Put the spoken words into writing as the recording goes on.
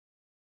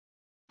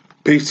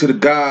Peace to the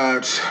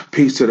gods,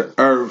 peace to the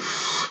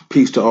earth,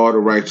 peace to all the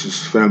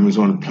righteous families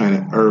on the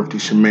planet Earth.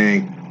 This your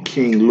man,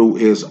 King Lou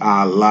is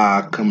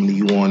Allah, coming to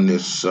you on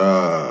this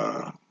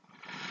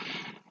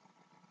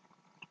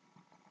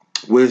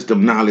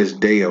Wisdom Knowledge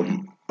Day of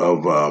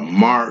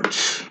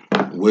March.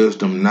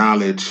 Wisdom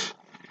knowledge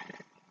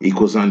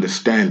equals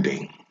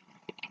understanding.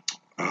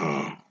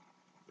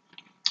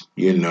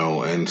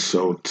 And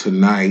so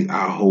tonight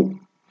I hope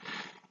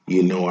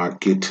I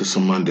get to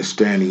some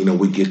understanding.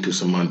 We get to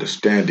some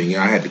understanding.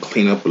 I had to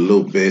clean up a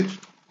little bit.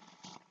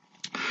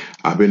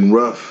 I've been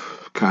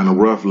kind of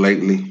rough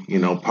lately,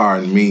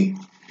 pardon me.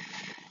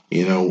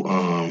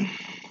 We're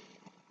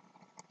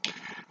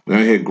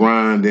here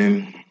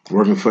grinding,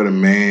 working for the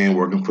man,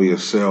 working for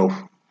yourself,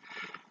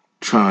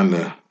 trying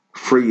to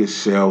free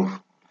yourself,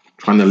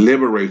 trying to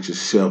liberate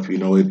yourself.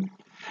 It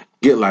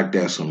get like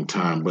that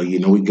sometimes, but we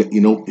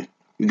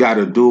got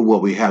to do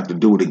what we have to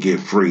do to get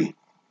free.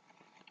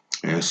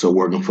 And so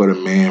working for the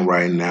man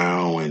right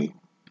now and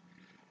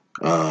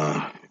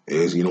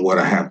is what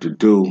I have to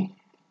do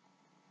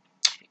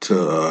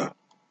to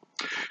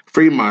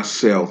free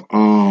myself.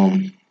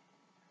 Speaking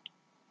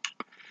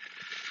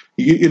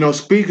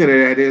of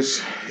that, it's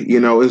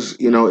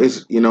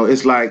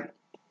like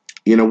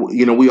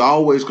we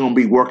always gonna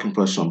be working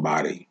for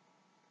somebody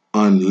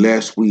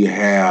unless we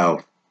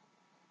have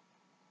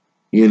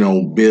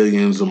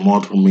billions or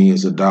multiple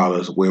millions of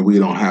dollars where we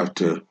don't have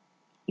to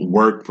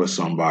work for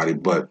somebody.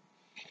 But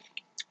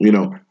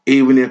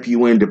even if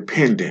you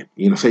independent,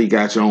 say you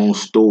got your own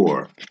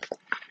store,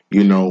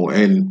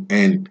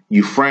 and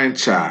you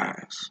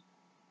franchise,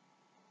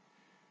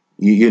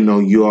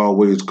 you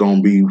always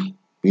gonna be,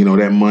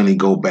 that money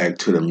go back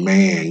to the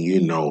man.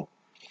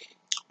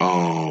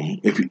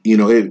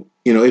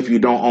 If you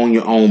don't own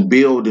your own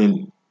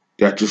building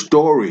that your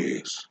store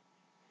is,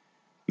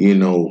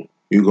 you're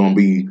gonna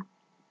be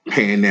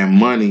paying that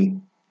money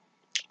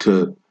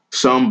to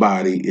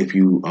somebody if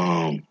you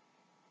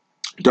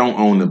don't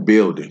own the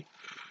building.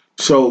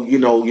 So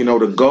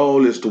the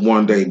goal is to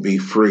one day be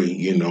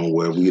free,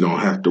 where we don't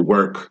have to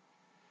work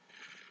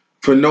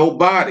for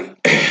nobody.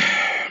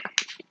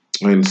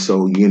 And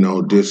so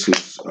this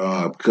is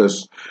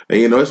because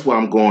that's where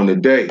I'm going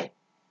today.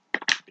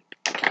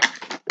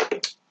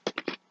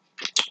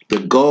 The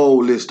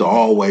goal is to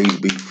always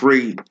be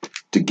free,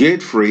 to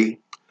get free,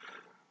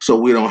 so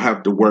we don't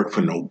have to work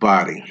for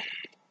nobody.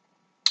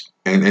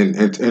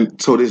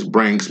 And so this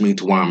brings me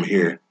to why I'm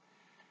here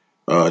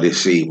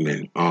this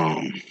evening.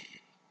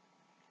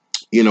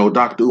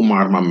 Dr.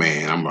 Umar is my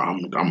man. I'm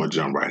gonna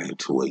jump right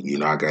into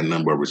it. I got a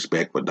number of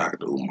respect for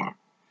Dr. Umar.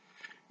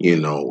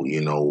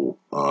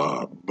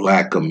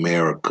 Black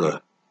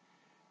America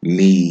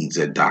needs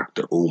a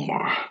Dr.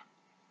 Umar.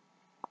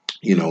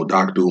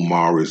 Dr.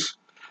 Umar is,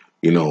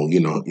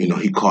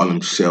 he called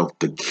himself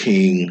the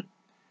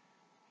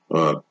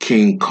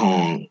King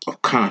Kong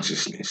of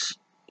consciousness.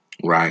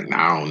 Right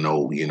now, I don't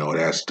know.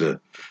 That's the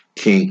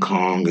King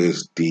Kong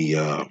is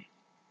the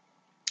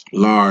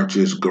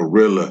largest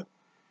gorilla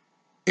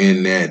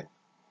in that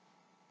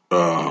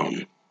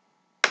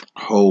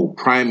whole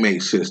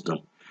primate system.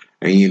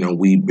 And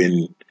we've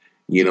been,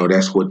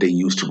 that's what they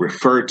used to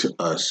refer to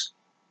us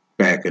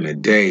back in the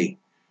day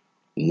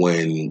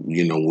when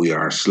we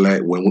are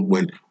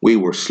when we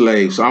were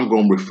slaves. So I'm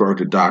going to refer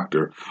to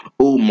Dr.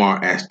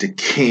 Umar as the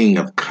King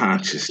of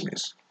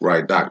Consciousness.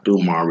 Right? Dr.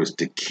 Umar is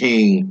the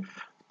King of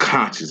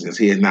Consciousness.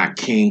 He is not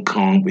King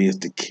Kong, but he is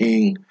the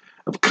King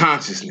of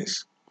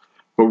Consciousness.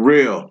 For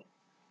real.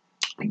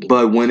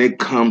 But when it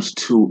comes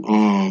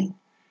to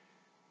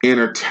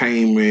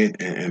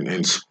entertainment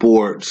and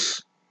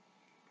sports,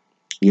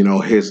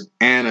 his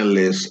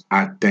analyst,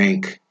 I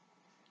think,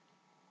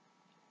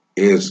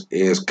 is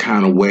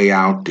kind of way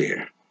out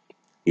there.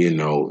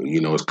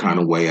 It's kind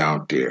of way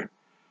out there.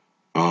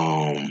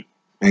 And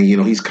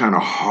he's kind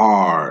of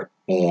hard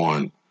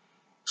on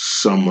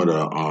some of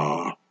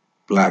the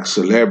black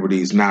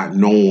celebrities, not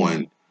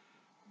knowing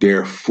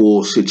their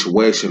full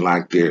situation,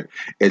 like their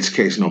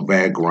educational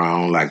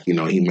background, like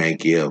he may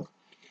give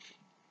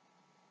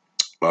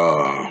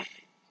like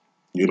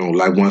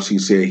once he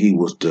said he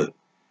was the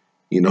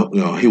he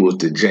was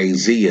the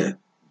Jay-Z of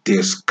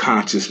this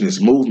consciousness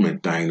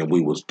movement thing that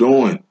we was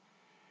doing.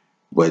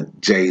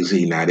 But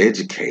Jay-Z not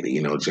educated.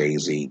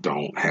 Jay-Z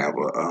don't have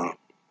a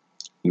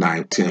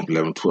 9th, 10th,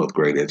 11th, 12th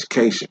grade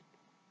education.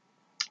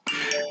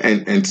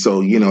 And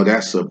so,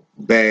 that's a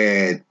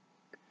bad,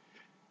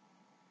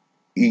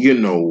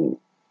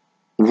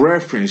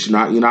 reference.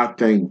 I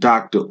think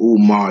Dr.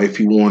 Umar, if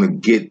you want to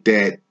get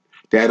that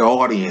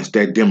audience,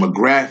 that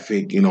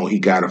demographic, he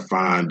got to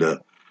find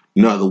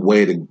another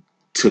way to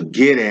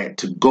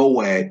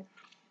go at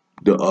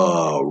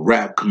the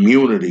rap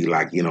community.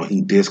 Like, he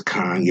dissed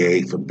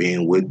Kanye for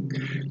being with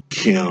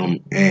Kim,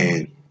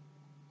 and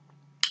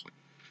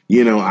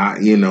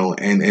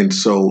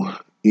so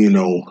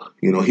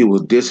he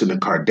was dissing the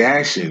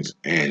Kardashians,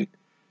 and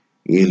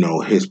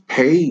his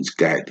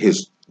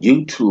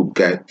YouTube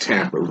got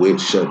tampered with,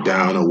 shut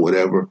down or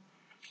whatever.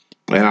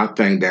 And I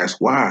think that's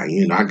why,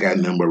 I got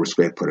a number of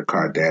respect for the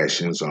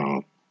Kardashians.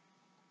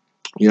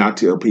 I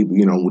tell people,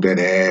 with that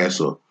ass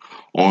or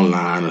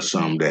online or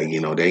something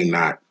that, they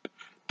not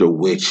the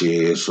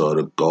witches or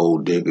the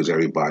gold diggers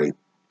everybody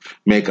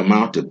make them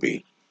out to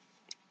be.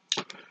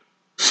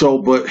 So,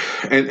 but,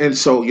 and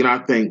so, I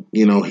think,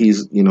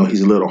 he's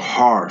a little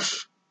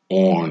harsh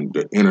on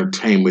the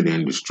entertainment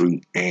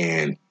industry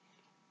and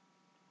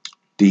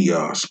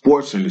the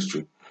sports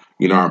industry,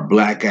 our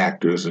black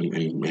actors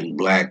and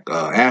black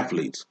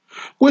athletes,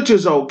 which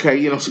is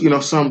okay.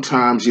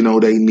 Sometimes,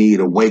 they need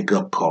a wake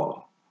up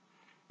call.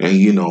 And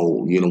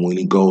when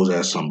he goes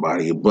at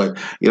somebody, but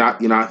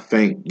I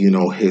think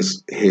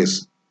his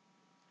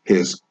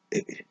his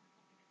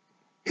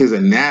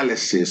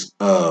analysis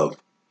of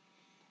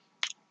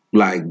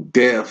like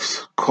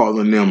deaths,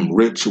 calling them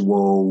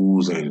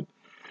rituals, and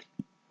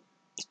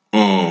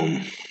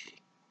um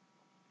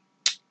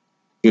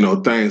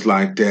things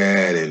like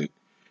that, and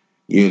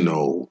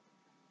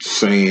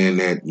saying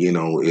that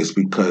it's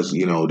because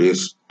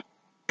this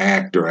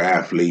actor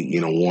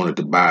athlete wanted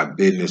to buy a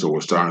business or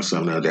was starting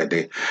something else that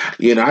day.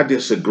 I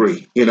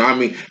disagree.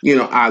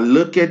 I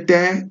look at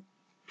that,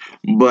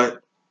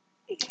 but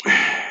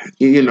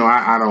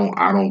I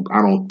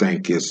don't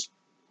think it's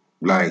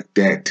like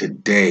that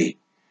today.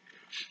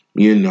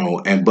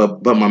 And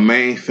but my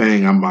main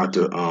thing I'm about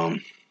to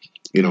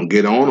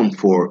get on him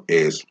for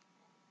is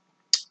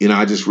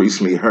I just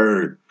recently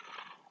heard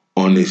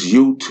on this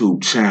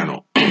YouTube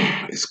channel.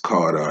 It's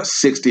called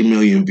 60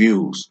 million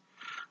views.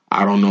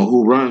 I don't know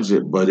who runs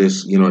it, but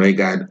it's they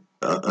got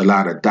a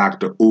lot of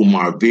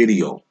Dr.Umar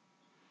video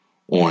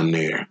on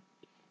there,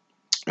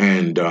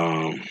 and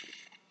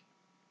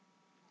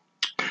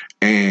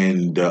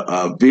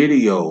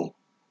video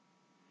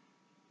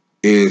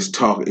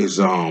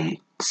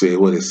say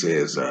what it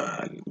says.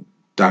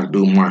 Dr.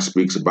 Umar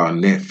speaks about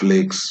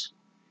Netflix,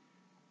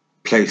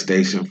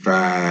 PlayStation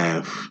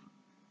 5,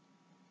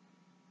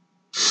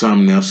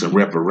 something else, and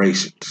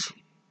reparations.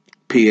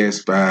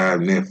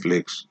 PS5,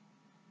 Netflix,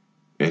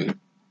 and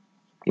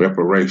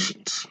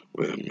reparations.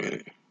 Wait a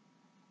minute.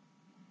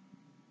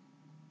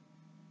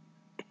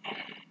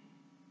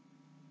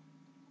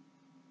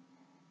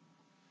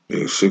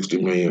 There's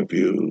 60 million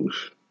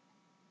views.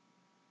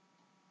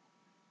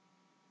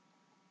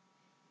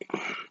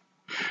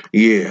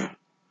 Yeah.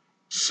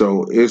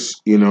 So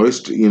it's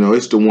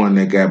it's the one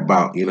that got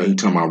about he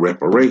talking about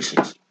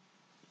reparations.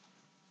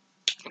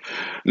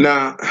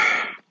 Now,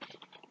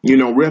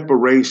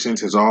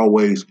 reparations has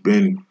always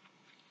been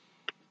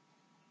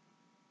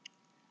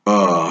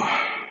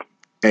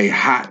a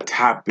hot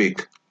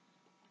topic,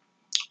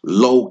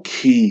 low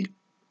key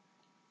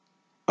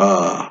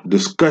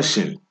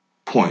discussion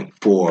point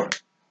for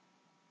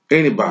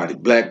anybody,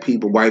 black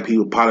people, white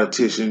people,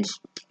 politicians,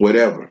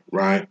 whatever,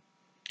 right?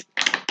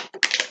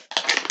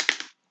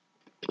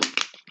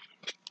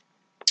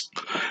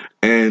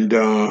 And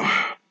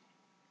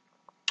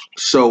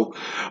so,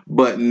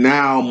 but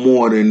now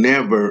more than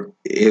ever,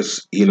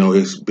 it's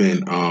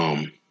been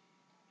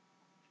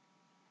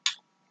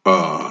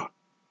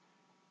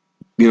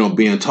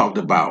being talked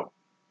about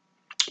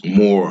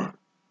more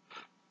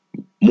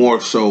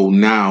so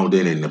now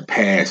than in the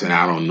past. And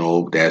I don't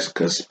know if that's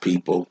because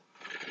people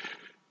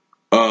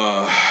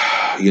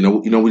we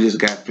just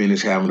got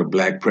finished having a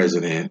black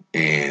president,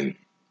 and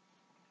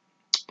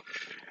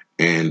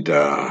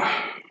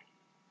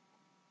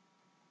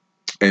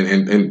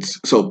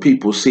so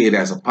people see it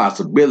as a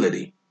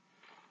possibility.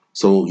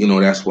 So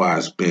that's why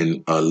it's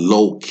been a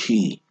low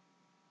key,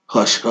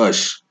 hush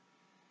hush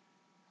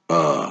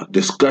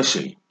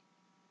discussion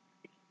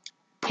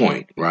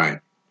point, right?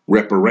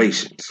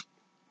 Reparations.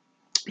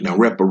 Now,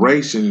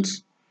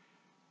 reparations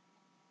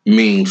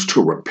means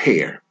to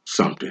repair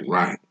something,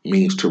 right?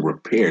 Means to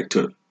repair,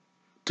 to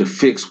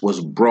fix what's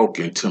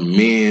broken, to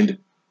mend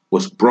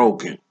what's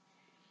broken.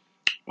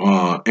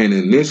 And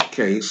in this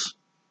case,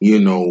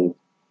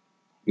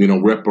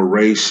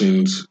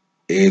 reparations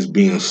is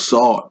being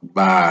sought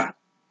by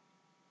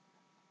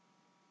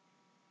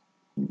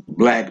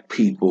black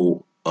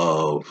people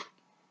of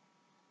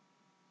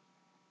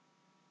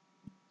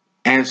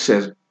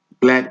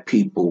black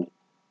people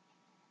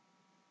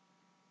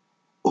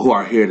who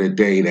are here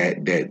today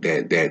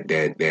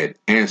that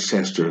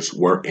ancestors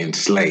were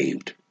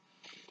enslaved.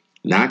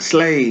 Not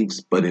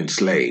slaves, but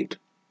enslaved.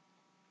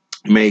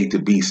 Made to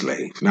be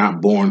slaves.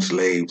 Not born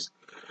slaves,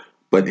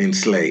 but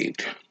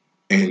enslaved.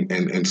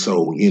 And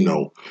so,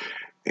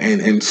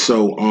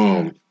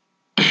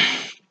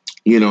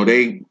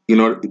 they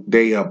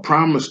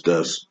promised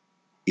us,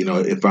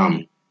 if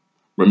I'm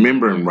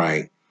remembering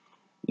right,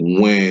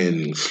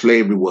 when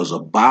slavery was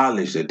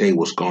abolished, that they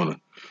was gonna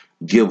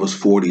give us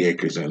 40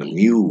 acres and a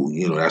mule.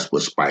 That's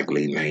what Spike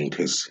Lee named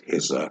his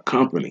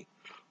company,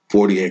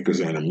 40 acres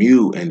and a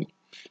mule. And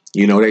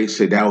they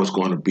said that was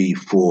going to be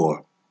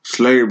for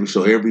slavery,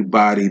 so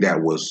everybody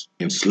that was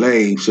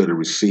enslaved should have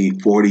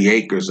received 40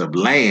 acres of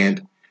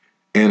land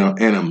and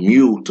a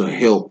mule to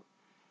help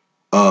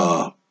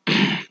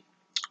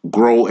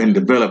grow and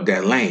develop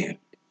that land.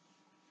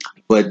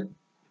 But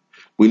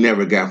we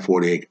never got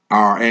 40 acres.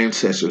 Our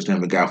ancestors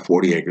never got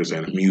 40 acres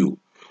and a mule.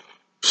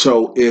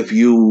 So if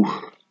you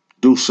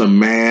do some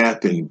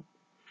math and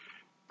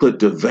put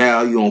the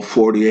value on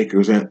 40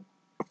 acres and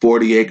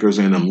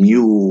a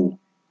mule.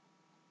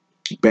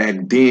 Back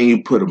then,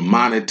 you put a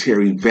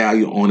monetary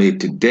value on it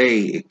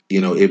today,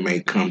 it may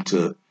come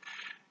to,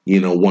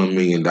 $1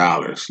 million,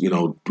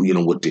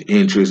 with the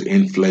interest,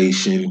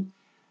 inflation,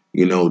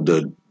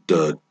 the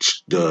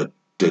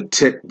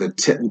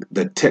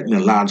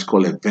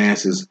technological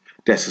advances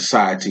that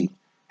society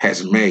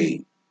has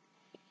made,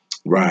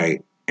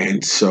 right?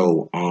 And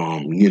so,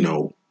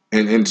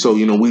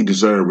 we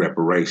deserve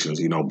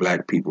reparations.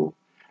 Black people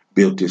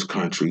built this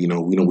country.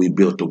 We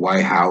built the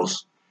White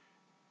House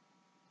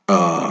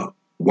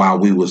while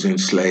we was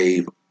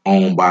enslaved,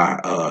 owned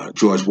by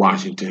George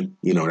Washington.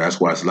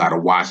 That's why it's a lot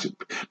of black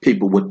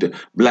people with the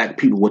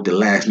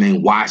last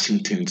name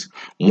Washington.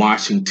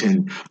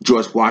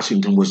 George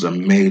Washington was a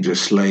major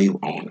slave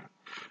owner.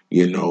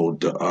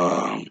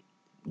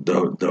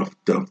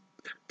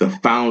 The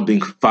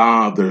founding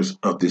fathers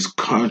of this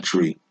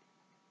country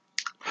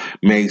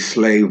made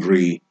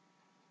slavery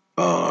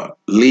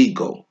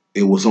legal.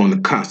 It was on the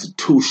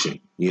Constitution.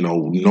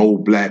 No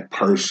black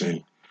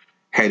person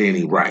had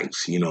any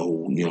rights. We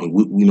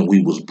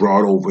was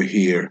brought over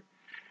here,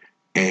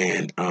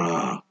 and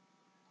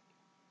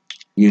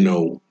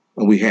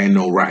we had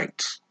no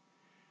rights,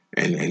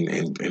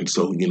 and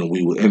so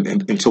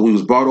we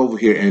was brought over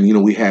here,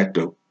 and we had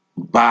to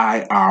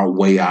buy our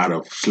way out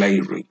of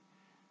slavery.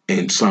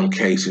 In some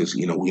cases,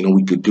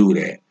 we could do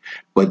that,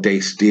 but they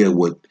still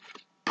would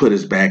put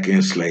us back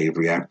in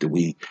slavery after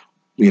we,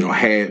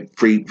 had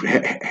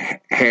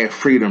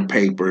freedom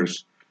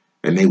papers,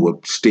 and they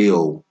would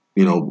still,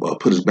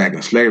 put us back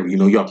in slavery.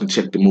 Y'all can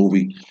check the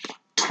movie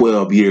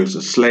 12 Years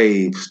a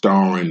Slave,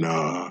 starring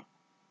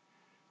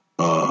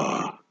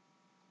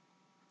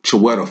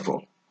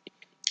Chiwetel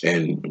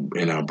and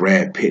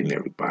Brad Pitt and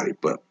everybody.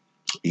 But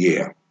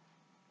yeah,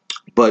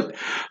 but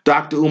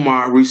Dr.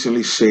 Umar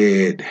recently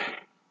said,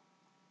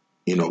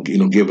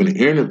 giving an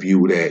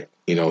interview that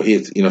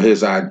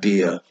his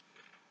idea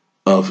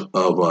of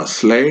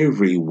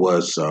slavery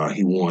was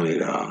he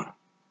wanted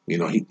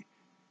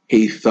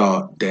he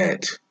thought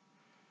that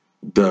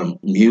the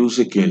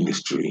music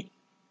industry,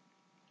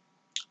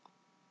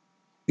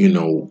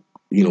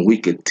 we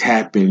could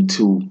tap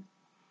into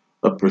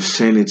a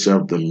percentage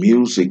of the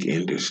music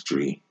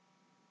industry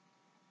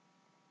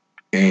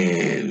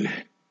and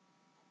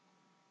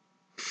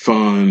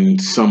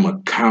fund some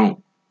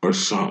account or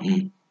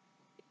something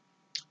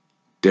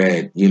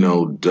that,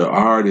 the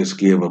artists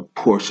give a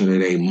portion of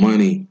their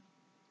money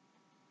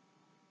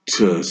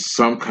to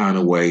some kind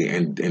of way,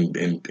 and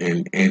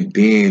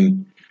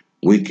then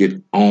we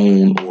could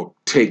own or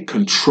take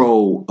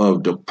control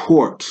of the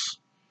ports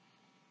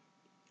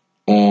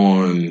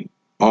on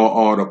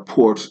all the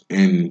ports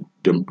in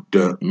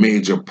the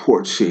major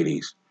port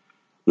cities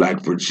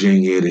like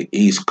Virginia, the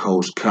East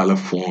Coast,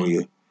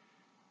 California,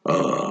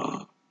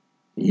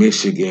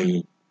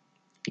 Michigan,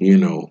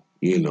 and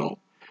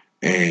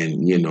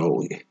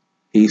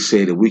he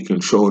said that we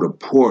control the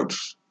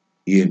ports,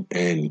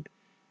 and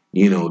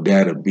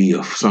that'll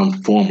be some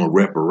form of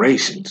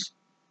reparations.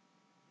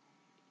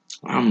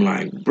 I'm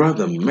like,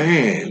 brother,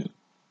 man,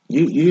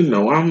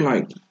 I'm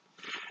like,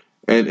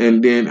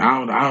 and then I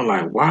was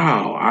like,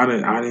 wow, I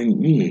didn't,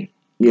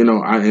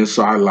 and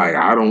so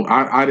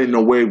I didn't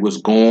know where it was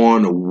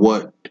going or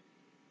what,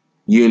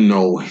 I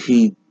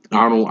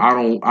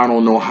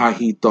don't know how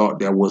he thought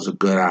that was a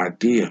good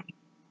idea.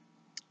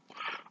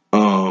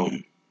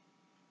 And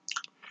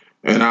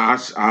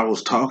I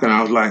was talking,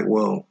 I was like,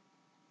 well,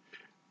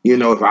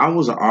 if I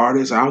was an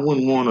artist, I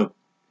wouldn't want to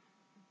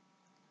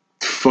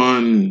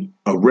fund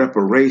a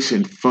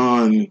reparation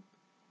fund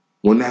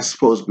when that's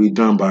supposed to be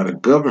done by the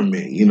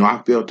government.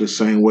 I felt the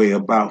same way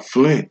about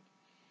Flint.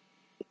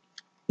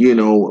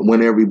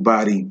 When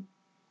everybody,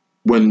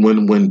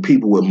 when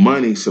people with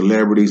money,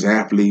 celebrities,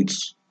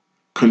 athletes,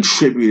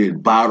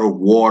 contributed bottled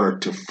water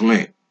to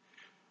Flint.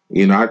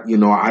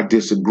 I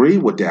disagree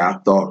with that. I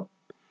thought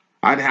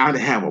I didn't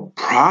have a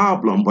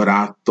problem, but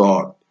I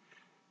thought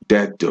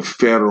that the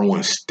federal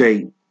and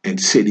state and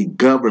city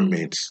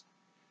governments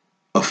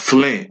of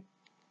Flint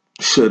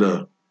should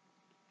have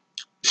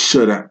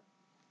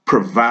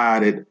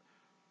provided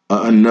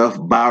enough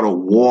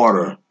bottled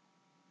water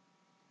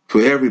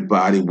for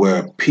everybody,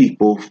 where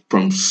people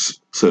from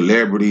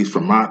celebrities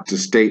from out the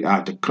state,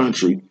 out the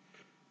country,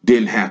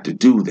 didn't have to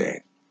do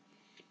that.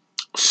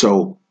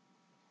 So,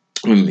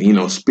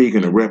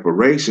 speaking of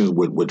reparations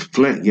with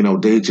Flint,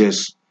 they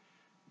just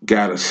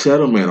got a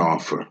settlement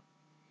offer.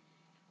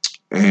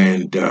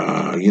 And,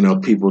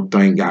 people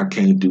think I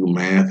can't do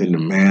math and the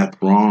math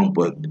wrong,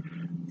 but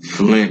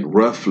Flint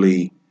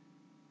roughly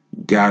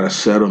got a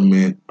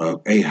settlement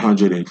of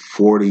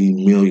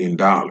 $840 million.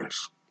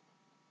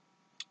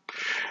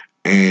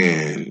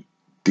 And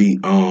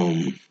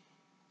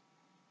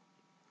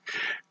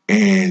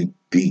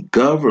the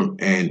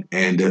government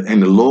and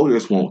the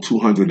lawyers want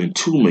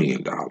 $202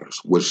 million,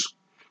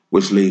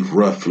 which leaves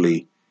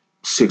roughly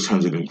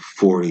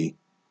 $640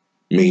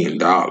 million.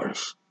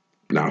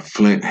 Now,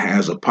 Flint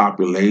has a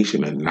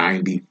population of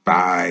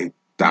 95,000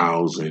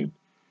 100,000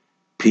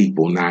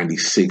 people,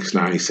 96,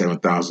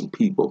 97,000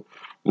 people.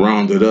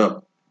 Rounded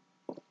up,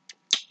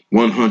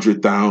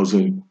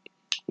 100,000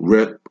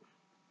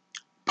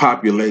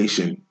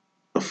 population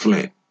of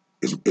Flint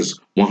is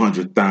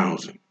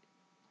 100,000.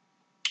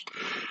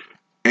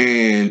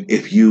 And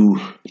if you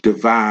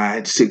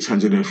divide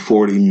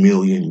 $640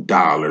 million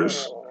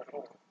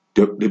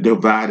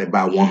divided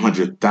by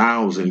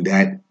 100,000,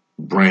 that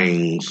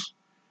brings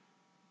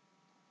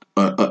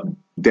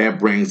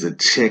a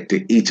check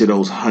to each of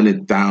those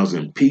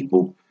 100,000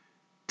 people,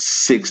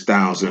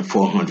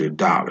 $6,400.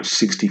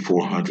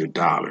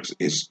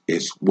 $6,400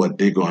 is what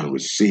they're going to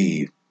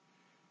receive,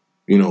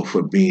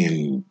 for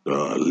being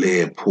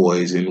lead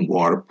poisoned,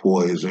 water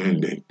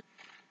poisoned, and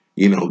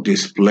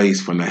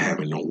displaced for not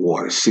having no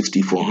water.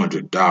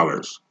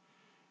 $6,400.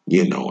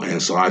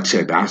 And so I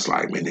checked. I was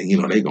like, man, they're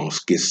gonna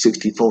get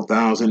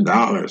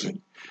 $64,000,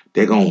 and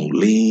they're gonna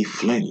leave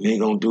Flint. And they're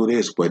gonna do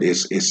this, but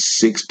it's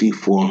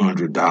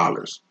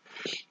 $6,400,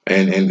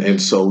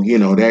 and so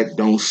that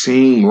don't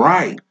seem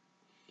right.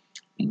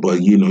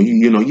 But you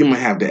might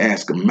have to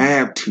ask a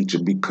math teacher,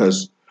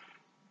 because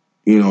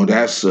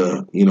that's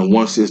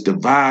once it's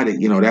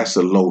divided, that's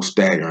a low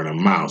staggering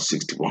amount,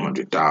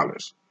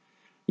 $6,400.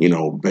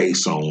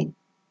 Based on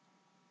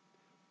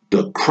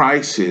the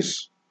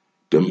crisis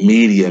the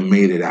media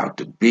made it out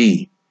to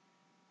be.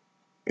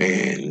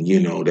 And,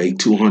 they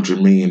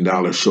 $200 million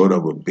short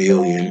of $1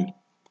 billion,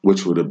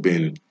 which would have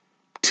been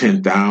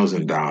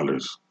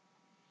 $10,000.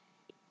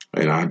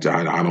 And I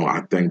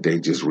think they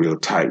just real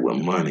tight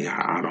with money.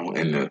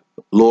 And the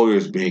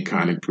lawyers being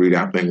kind of greedy.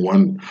 I think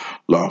one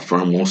law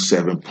firm wants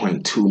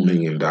 $7.2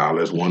 million.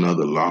 One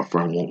other law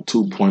firm wants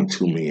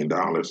 $2.2 million.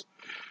 And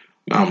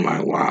I'm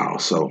like, wow.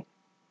 So,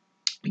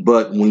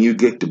 but when you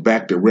get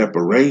back to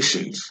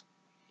reparations,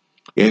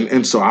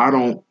 and so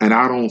and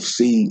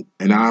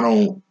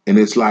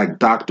it's like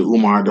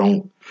Dr.Umar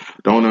don't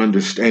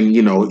understand,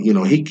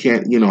 he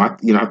can't,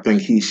 I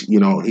think he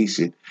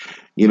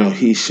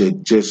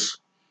should just,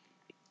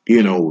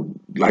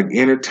 like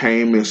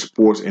entertainment,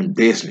 sports, and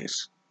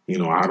business.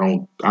 I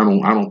don't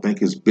think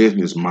his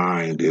business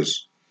mind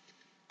is,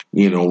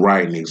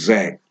 right and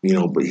exact,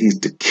 but he's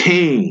the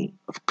king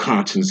of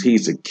conscience.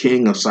 He's the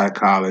king of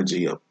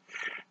psychology, of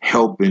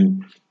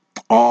helping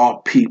all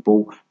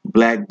people,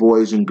 black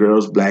boys and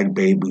girls, black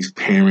babies,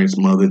 parents,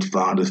 mothers,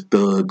 fathers,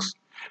 thugs.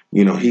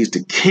 He's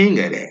the king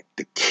of that,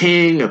 the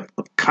king of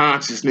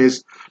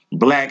consciousness,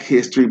 black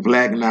history,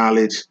 black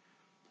knowledge.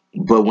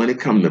 But when it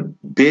comes to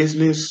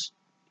business,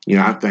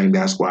 I think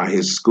that's why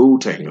his school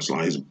taking us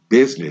long. His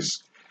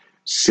business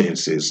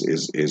sense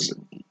is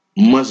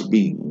must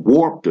be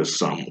warped or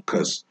something,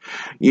 because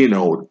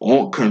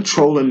on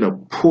controlling the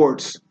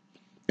ports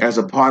as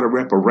a part of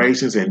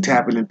reparations and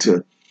tapping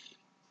into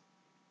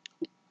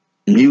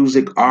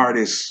music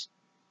artists'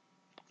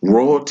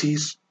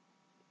 royalties,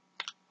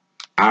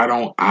 I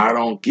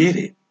don't get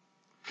it.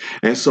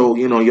 And so,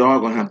 y'all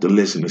gonna have to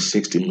listen to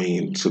 60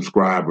 million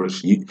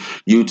subscribers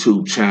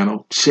YouTube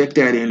channel. Check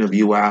that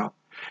interview out,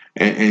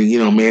 and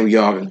maybe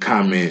y'all can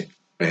comment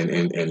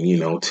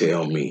and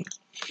tell me,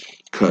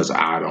 because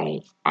I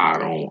don't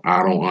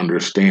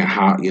understand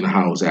how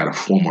how is that a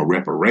form of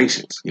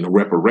reparations?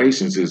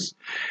 Reparations is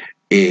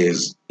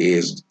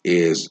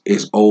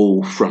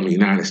owed from the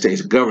United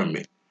States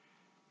government,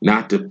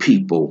 not the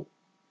people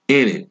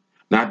in it,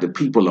 not the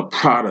people a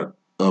product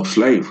of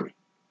slavery.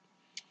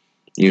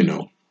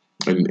 And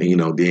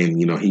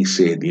then he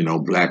said,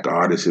 black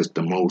artists is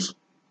the most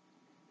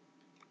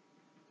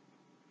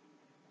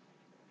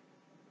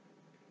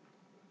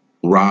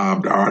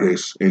robbed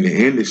artists in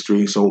the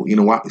industry. So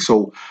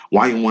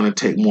why you want to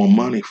take more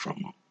money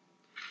from them?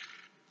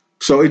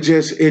 So it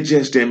just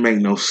didn't make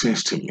no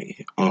sense to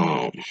me.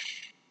 And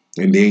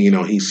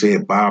then he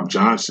said Bob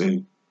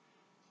Johnson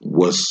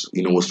was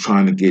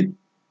trying to get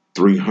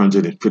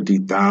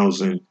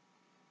 350,000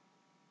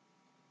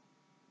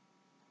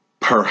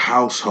 per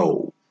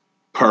household,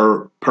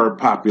 per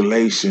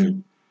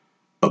population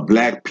of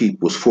black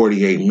people is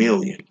 48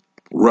 million,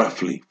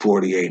 roughly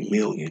 48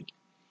 million.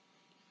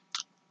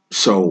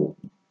 So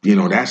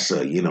that's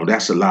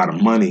a lot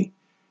of money.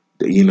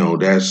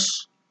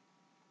 That's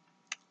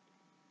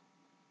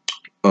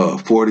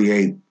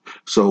 48.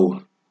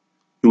 So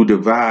you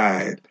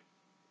divide,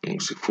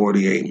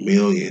 48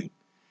 million.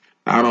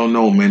 I don't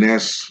know, man.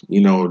 That's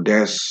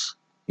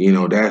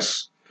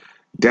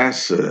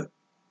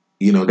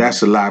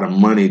a lot of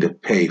money to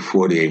pay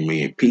 48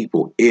 million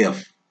people.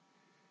 If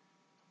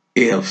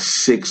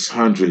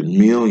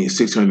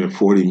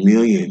 640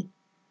 million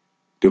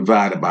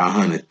divided by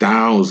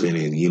 100,000,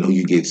 and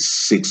you get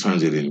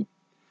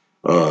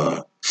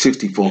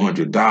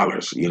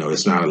 $6,400.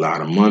 It's not a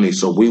lot of money.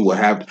 So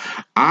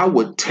I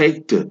would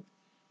take the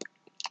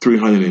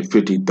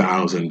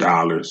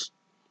 $350,000,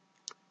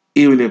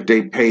 even if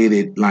they paid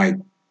it like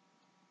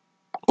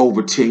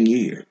over 10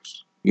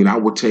 years. I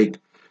would take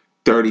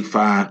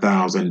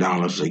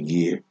 $35,000 a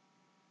year.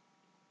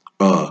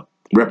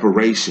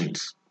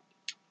 Reparations,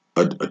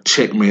 a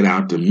check made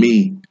out to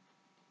me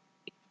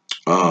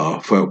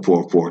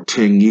for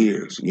 10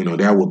 years.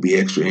 That would be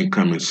extra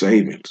income and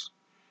savings.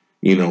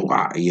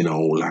 Like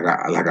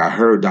I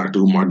heard Dr.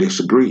 Umar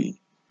disagree.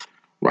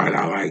 Right?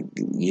 I like,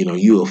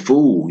 you a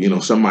fool.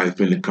 Somebody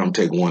finna come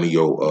take one of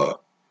your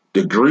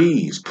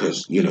degrees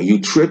because, you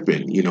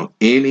tripping.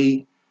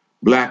 Any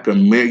black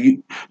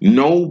American,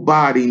 don't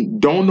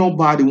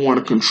nobody want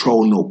to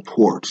control no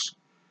ports.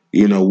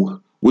 We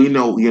know,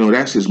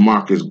 that's his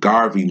Marcus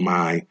Garvey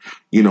mind.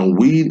 We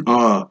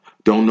don't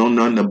know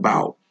nothing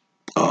about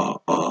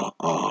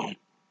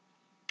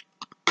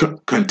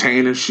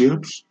container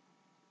ships.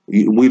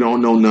 We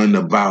don't know nothing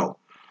about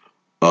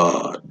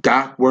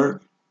dock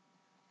work,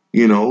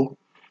 you know,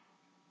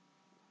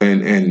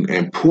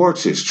 and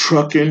ports is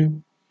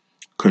trucking,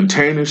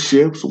 container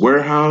ships,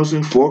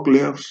 warehousing,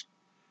 forklifts,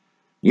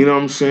 you know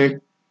what I'm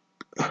saying?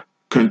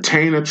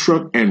 Container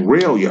truck and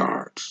rail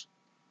yards.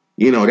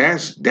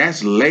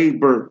 That's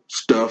labor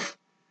stuff.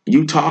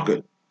 You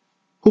talking.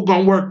 Who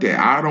gonna work there?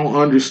 I don't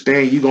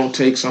understand. You gonna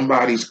take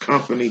somebody's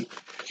company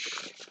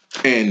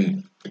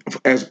and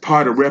as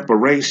part of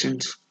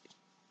reparations.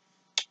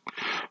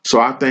 So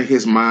I think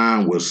his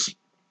mind was,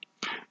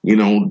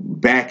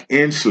 back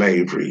in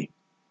slavery.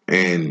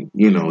 And,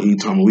 he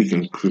told me we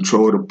can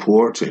control the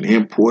ports and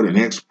import and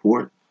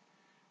export.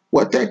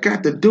 What that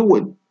got to do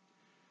with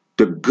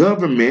the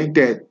government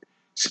that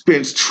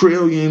spends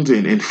trillions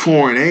in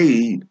foreign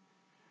aid?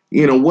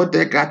 What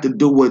that got to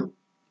do with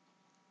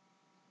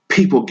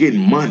people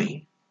getting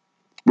money?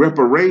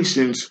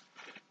 Reparations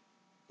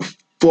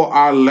for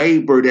our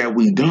labor that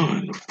we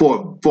done,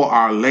 for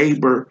our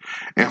labor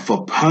and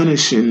for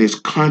punishing this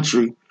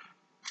country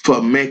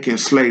for making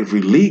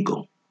slavery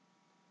legal,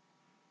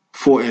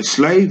 for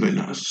enslaving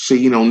us.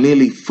 See,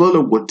 Neely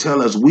Fuller would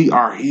tell us we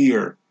are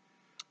here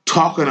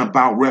talking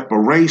about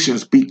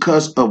reparations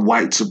because of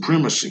white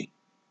supremacy,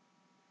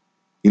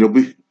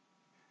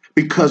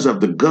 because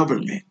of the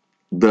government,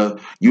 the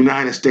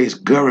United States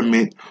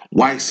government,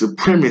 white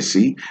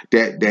supremacy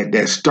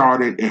that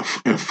started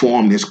and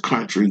formed this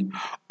country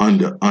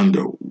under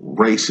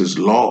racist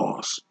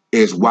laws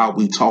is why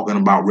we talking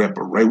about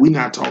reparations. We're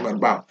not talking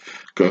about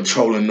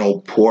controlling no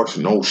ports,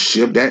 no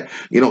ship.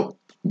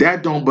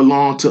 That don't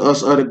belong to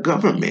us or the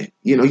government.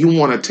 You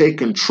want to take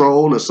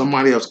control of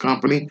somebody else's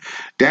company.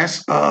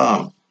 That's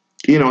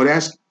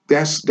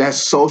that's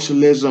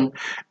socialism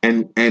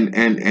and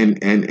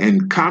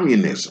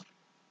communism.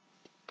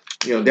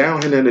 That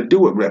don't have nothing to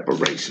do with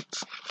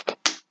reparations.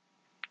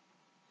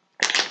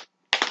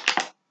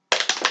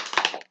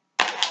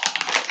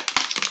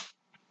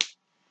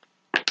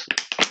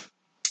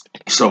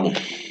 So,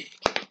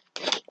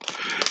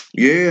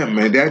 yeah,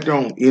 man, that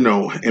don't,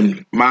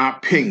 in my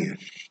opinion,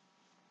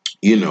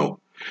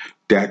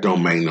 that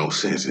don't make no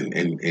sense. And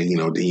then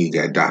you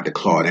got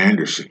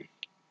Dr.ClaudeAnderson.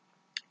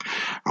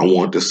 I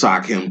want to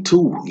sock him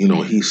too.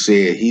 He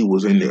said he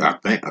was in I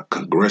think a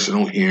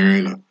congressional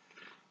hearing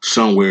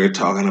somewhere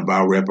talking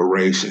about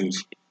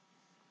reparations.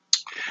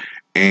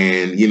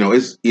 And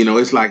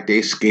it's like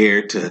they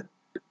scared to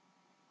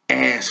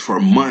ask for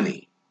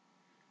money.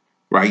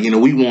 Right?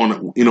 We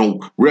want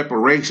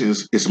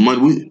reparations is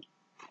money.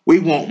 We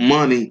want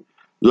money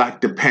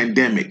like the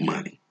pandemic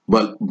money,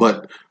 but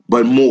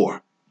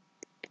more.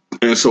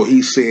 And so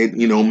he said,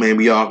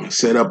 maybe y'all can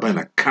set up an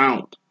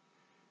account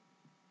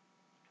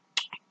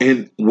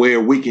and where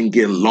we can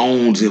get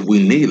loans if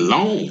we need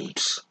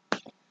loans.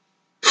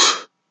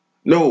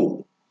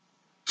 No,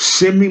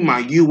 send me my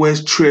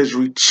U.S.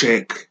 Treasury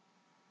check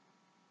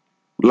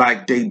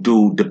like they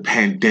do the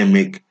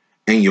pandemic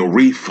and your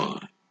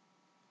refund.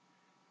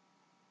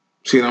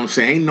 See what I'm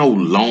saying? Ain't no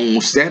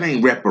loans. That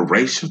ain't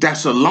reparations.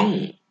 That's a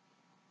loan.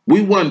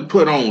 We wasn't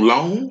put on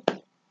loan.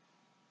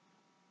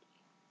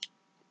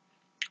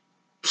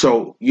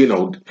 So,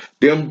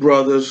 them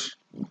brothers,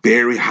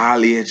 very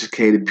highly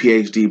educated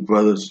PhD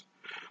brothers,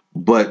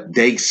 but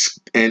they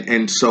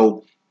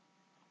so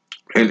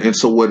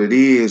what it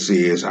is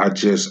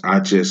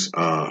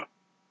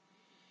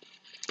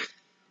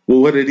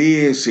what it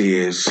is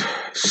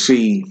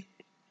see,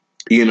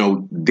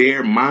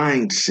 their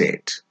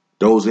mindset,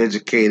 those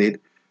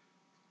educated,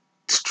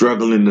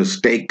 struggling to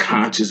stay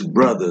conscious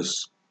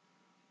brothers,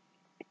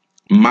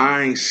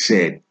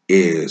 mindset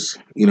is,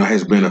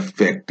 has been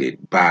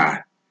affected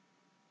by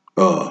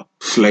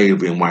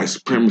slavery and white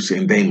supremacy,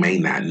 and they may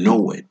not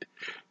know it.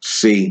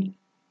 See,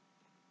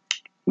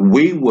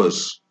 we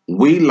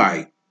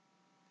like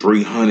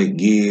 300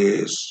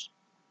 years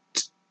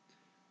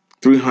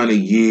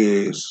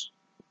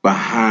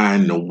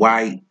behind the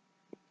white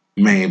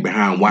man,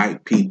 behind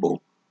white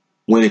people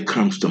when it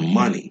comes to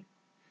money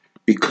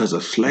because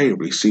of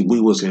slavery. See, we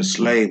was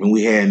enslaved and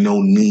we had no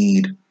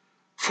need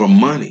for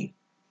money,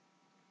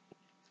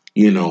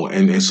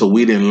 and so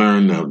we didn't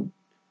learn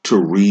to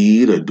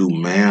read or do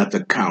math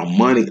or count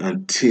money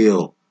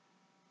until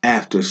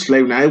after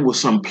slavery. Now, it was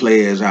some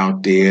players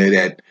out there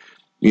that,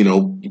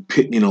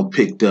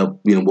 picked up,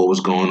 what was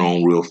going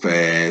on real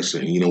fast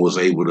and, was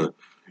able to,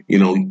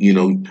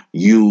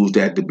 use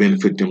that to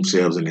benefit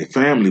themselves and their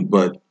family.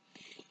 But,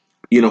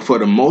 for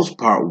the most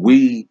part,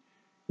 we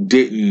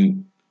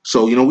didn't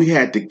So, we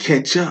had to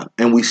catch up,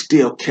 and we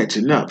still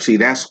catching up. See,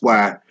 that's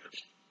why,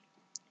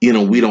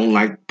 we don't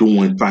like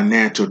doing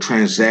financial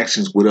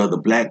transactions with other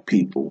black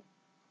people,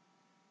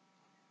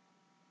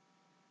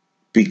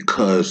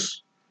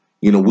 because,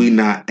 we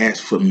not as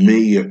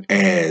familiar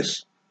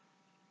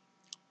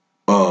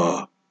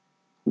uh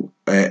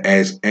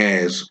as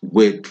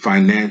with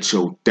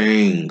financial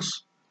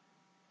things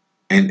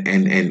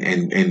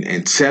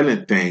and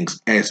selling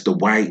things as the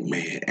white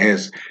man,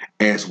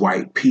 as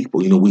white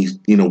people.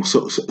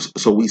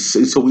 So we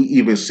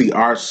even see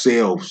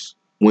ourselves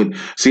when,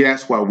 see,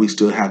 that's why we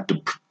still have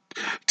to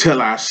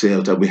tell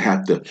ourselves that we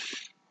have to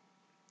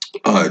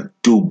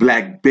do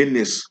black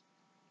business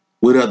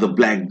with other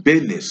black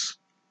business.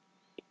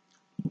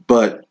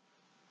 But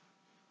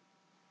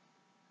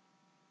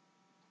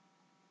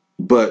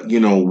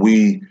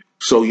we've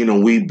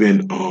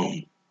been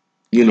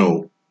you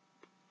know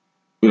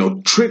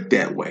tricked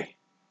that way.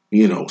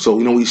 So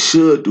we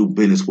should do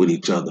business with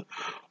each other,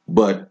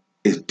 but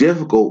it's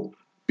difficult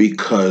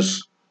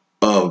because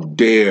of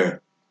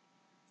their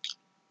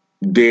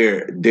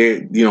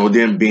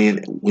them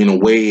being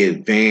way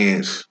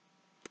advanced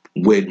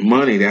with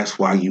money. That's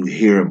why you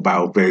hear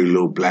about very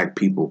little black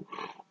people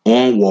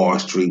on Wall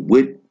Street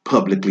with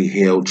publicly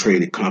held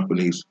traded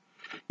companies,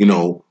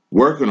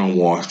 working on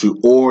Wall Street,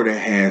 or that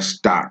has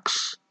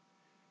stocks,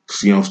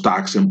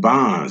 stocks and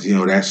bonds,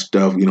 that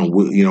stuff.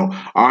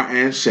 Our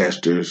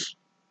ancestors,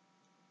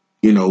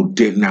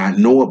 did not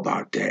know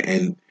about that,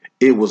 and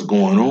it was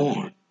going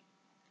on.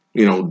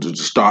 The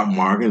stock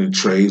market and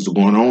trades were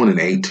going on in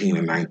 18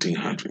 and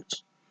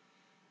 1900s.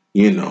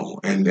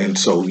 And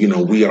so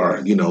we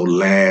are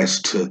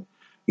last to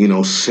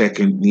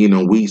second.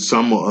 We,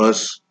 some of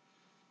us,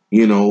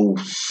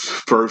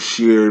 first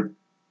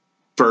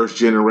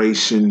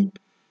generation.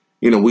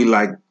 We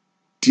like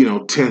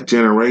 10th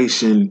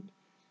generation,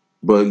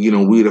 but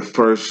we the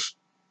first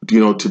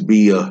to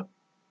be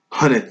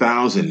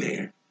 100,000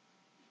 there.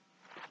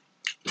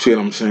 See what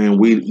I'm saying?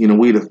 We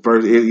the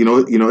first.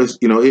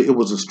 It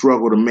was a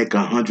struggle to make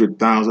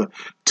 100,000,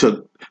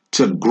 to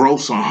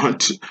gross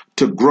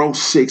to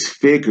gross six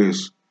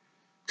figures.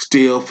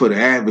 Still, for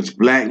the average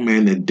black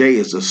man today,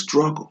 is a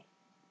struggle.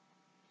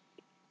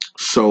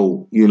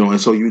 So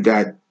and so you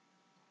got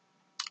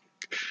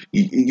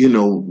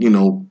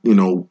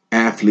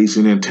athletes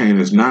and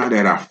entertainers now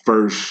that are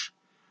first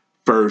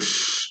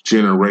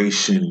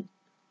generation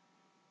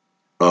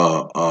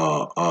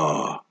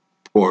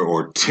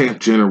or 10th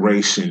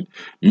generation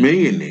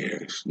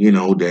millionaires, they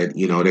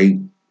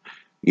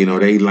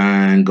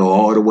line go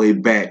all the way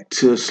back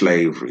to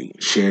slavery,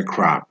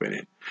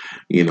 sharecropping,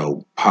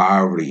 and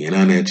poverty and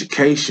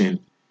uneducation.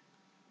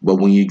 But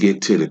when you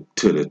get to the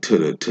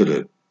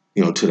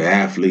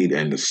athlete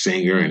and the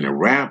singer and the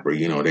rapper,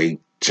 they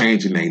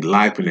changing their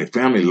life and their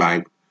family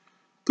life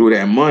through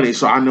that money.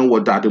 So I know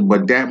but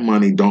that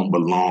money don't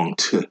belong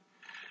to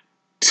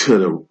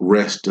the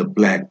rest of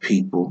black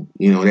people.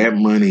 That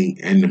money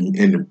and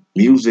the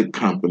music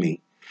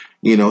company,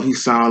 he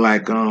sound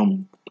like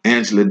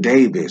Angela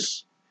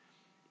Davis,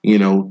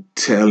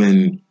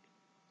 telling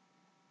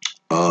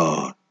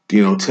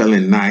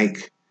telling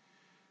Nike,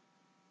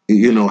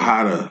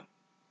 how to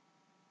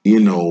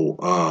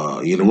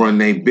run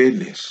their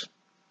business.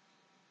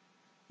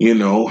 It's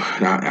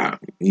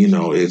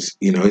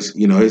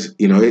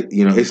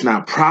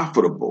not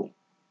profitable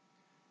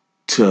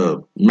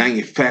to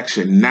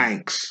manufacture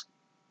Nikes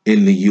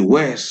in the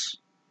U.S.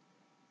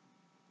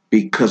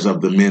 because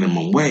of the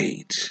minimum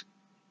wage.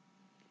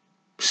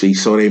 See,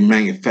 so they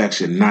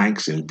manufacture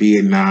Nikes in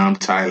Vietnam,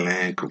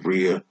 Thailand,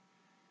 Korea,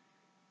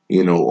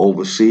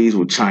 overseas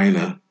with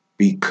China,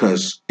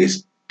 because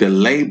the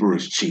labor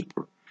is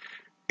cheaper,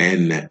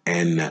 and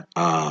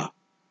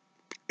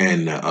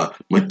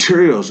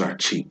materials are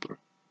cheaper.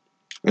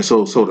 And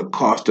so the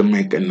cost to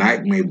make a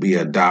Nike may be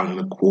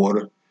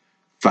 $1.25,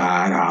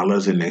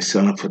 $5, and they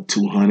sell them for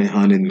 $200,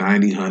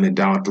 $190, $100,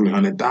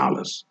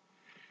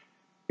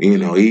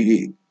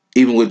 $300.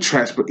 Even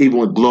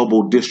with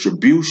global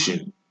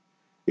distribution,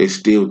 it's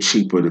still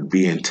cheaper to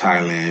be in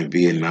Thailand,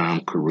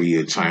 Vietnam,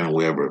 Korea, China,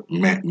 wherever,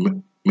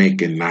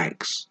 making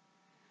Nikes.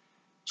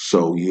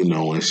 So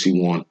and she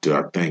want to,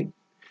 I think,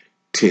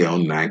 tell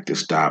Nike to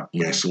stop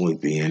messing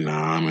with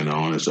Vietnam and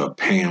all this, or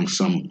pay them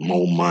some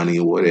more money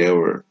or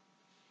whatever.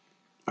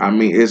 I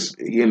mean, it's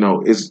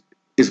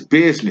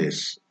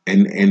business,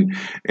 and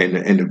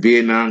the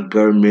Vietnam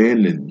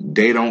government, and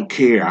they don't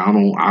care. I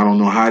don't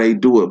know how they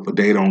do it, but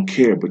they don't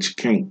care. But you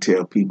can't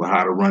tell people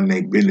how to run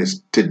their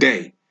business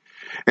today.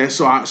 And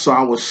so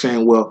I was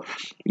saying, well,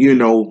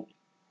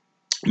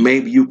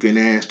 maybe you can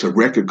ask the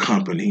record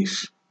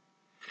companies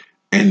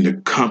and the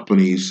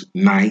companies,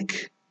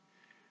 Nike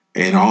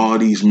and all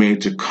these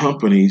major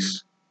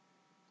companies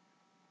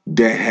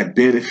that have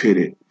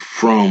benefited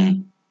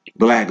from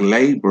black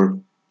labor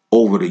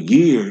over the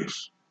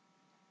years,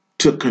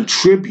 to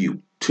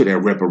contribute to that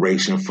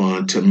reparation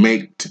fund, to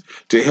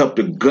help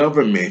the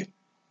government,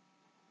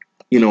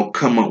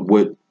 come up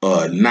with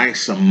a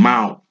nice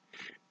amount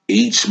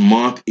each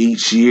month,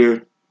 each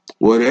year,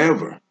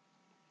 whatever,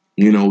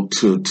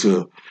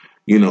 to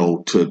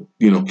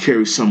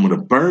carry some of the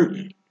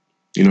burden.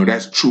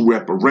 That's true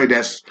reparation.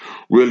 That's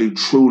really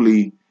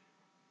truly,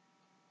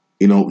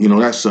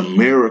 that's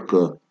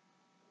America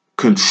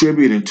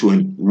contributing to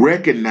and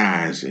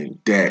recognizing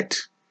that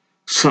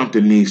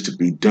something needs to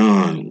be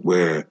done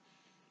where,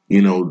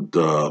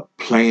 the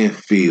playing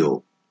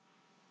field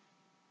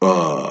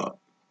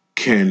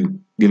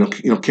can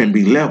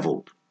be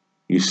leveled.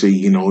 You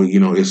see,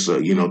 it's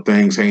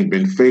things ain't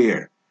been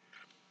fair,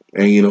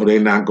 and they're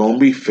not gonna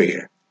be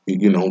fair,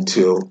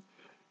 till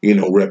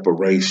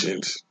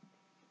reparations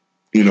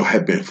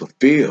have been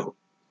fulfilled.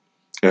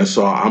 And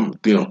so I'm,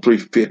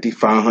 $350,000,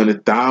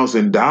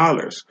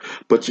 $500,000,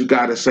 but you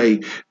got to say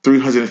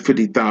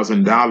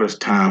 $350,000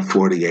 times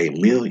 48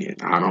 million.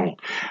 I don't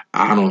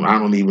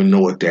even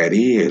know what that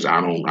is. I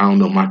don't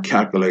know my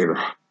calculator.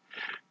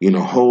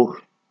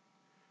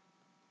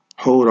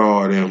 Hold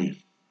all them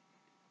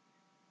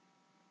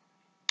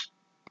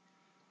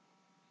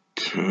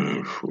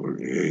 10,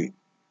 48.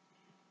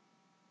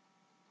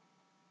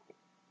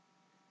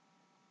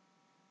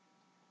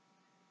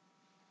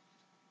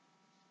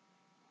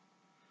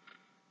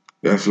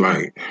 That's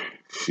like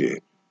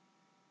shit.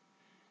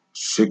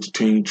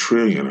 16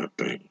 trillion, I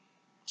think.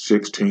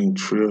 16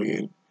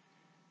 trillion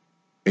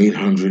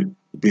 800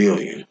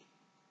 billion. I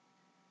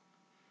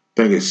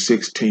think it's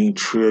 16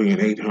 trillion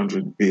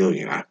 800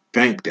 billion. I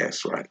think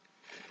that's right.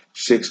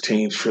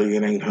 16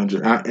 trillion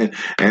 800.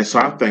 And so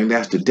I think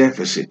that's the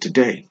deficit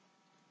today.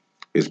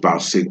 It's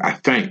about six. I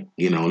think,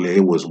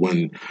 it was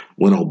when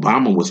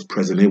Obama was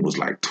president, it was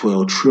like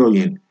 12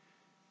 trillion.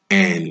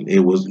 And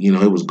it was,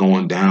 it was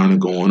going down and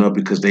going up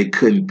because they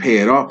couldn't pay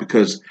it off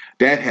because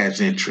that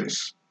has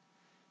interest.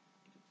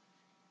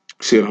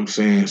 See what I'm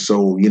saying?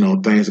 So,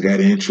 things got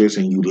interest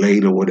and you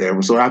late or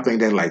whatever. So I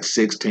think that's like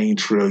 16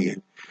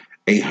 trillion,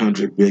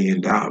 $800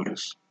 billion.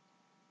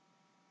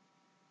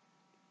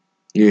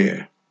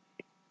 Yeah,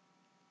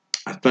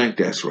 I think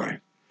that's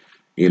right.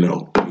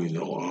 Correct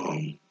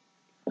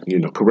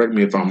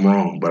me if I'm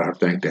wrong, but I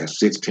think that's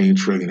 16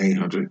 trillion,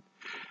 800.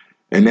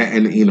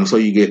 So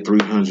you get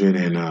 300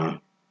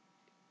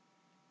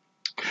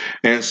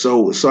 and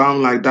so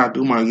I'm like,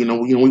 Dr. Umar, we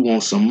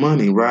want some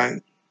money,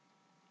 right?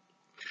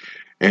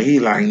 And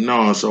he like,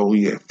 no, so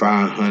we get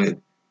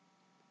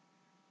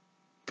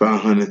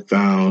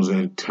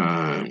 500,000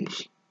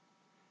 times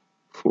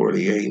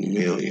 48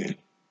 million.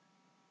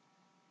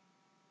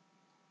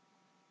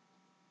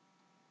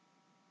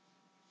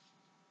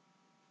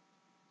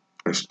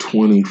 That's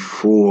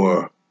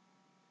 $24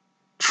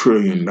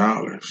 trillion.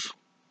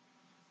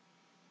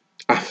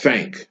 I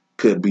think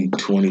could be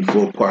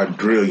 24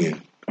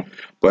 quadrillion,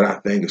 but I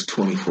think it's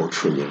 $24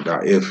 trillion.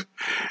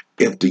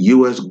 If the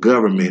U.S.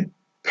 government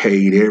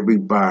paid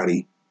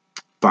everybody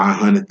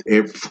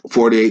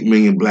 48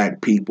 million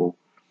black people,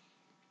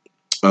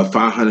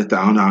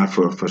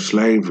 $500,000 for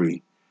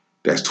slavery,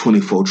 that's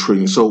 24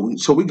 trillion. So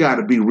we got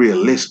to be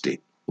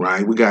realistic,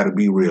 right? We got to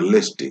be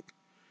realistic,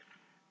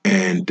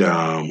 and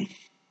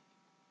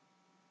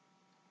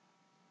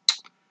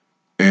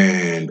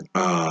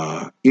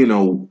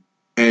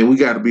and we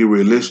got to be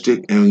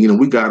realistic, and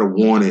we got to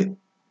want it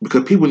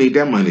because people need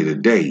that money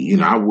today.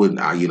 I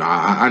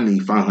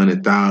need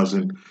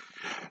 500,000,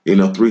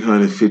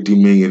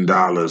 $350 million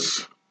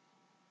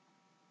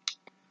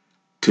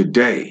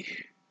today,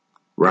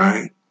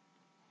 right?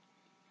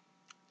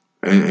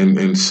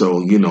 And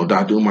so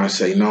Dr. Umar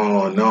say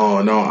no,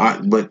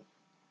 but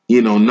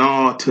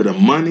no to the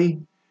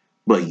money,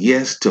 but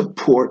yes to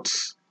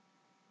ports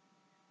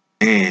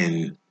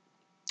and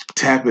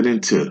tap it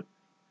into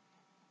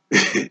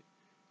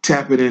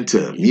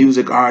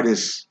music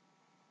artists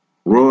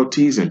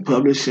royalties and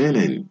publishing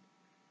and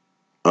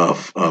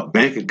a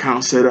bank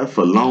account set up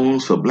for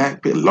loans for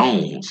black people.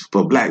 Loans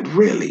for black,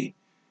 really?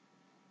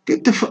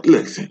 Get the fuck,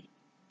 listen,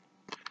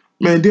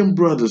 man, them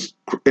brothers.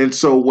 And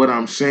so what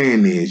I'm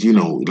saying is,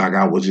 like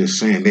I was just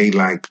saying, they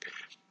like,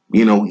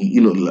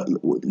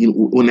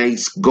 when they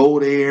go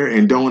there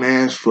and don't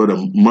ask for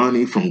the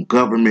money from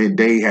government,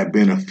 they have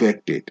been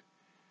affected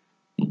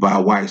by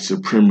white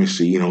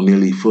supremacy.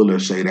 Neely Fuller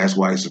say that's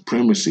white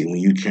supremacy when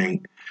you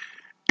can't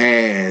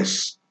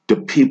ask the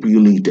people you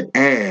need to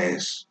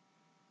ask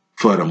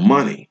for the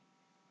money.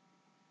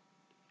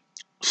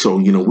 So,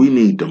 we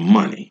need the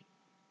money.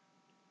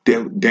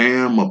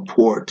 Damn a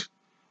port,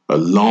 a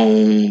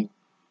loan,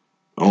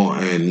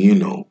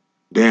 and,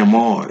 damn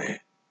all that.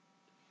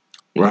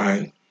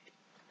 Right?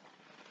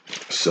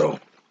 So,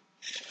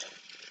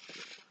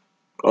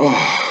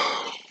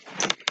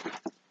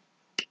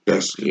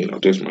 that's,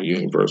 that's my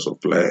universal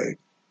flag.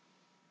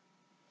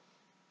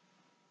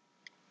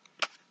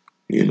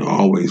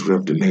 Always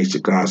rep the nature,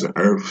 gods, and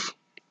earth.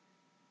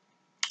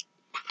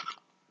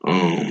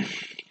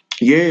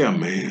 Yeah,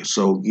 man.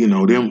 So,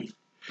 them,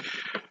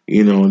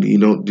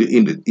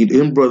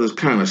 them brothers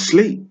kind of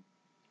sleep.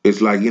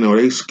 It's like,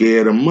 they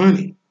scared of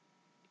money.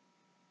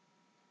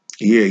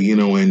 Yeah,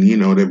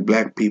 and that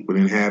black people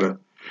didn't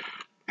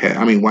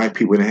white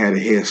people didn't had a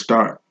head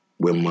start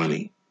with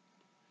money.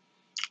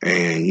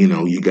 And,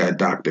 you got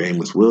Dr.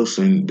 Amos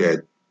Wilson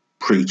that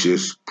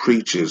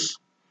preaches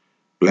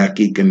black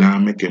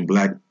economic and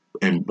black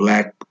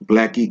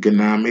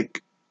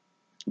economic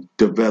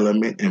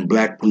development and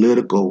black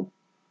political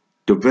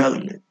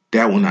development.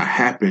 That will not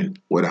happen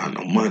without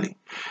no money.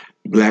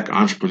 Black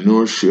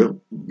entrepreneurship,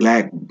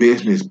 black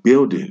business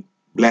building,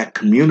 black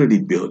community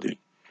building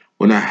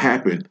will not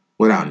happen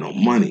without no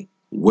money.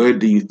 Where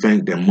do you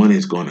think that money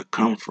is going to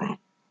come from?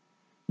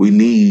 We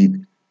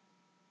need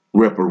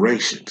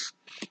reparations.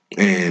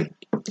 And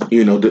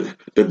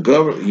the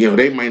government,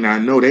 they may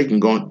not know, they can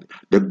go,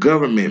 the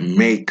government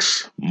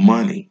makes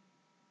money.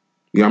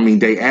 I mean,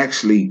 they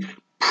actually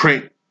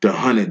print the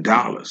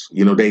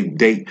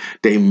 $100.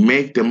 They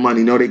make the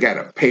money. They got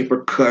a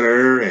paper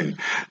cutter and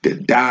the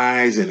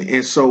dies,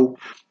 and so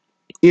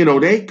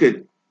they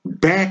could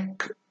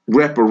back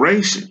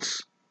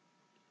reparations.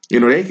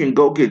 They can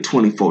go get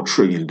 $24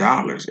 trillion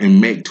and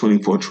make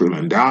 $24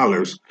 trillion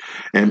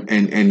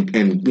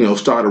and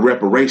start a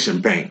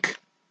reparation bank.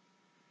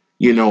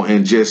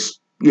 And just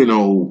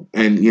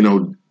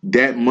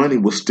that money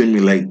will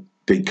stimulate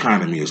the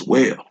economy as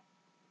well.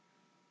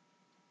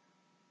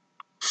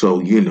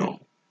 So they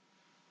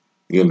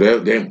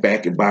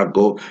back it by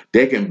gold.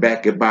 They can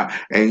back it by,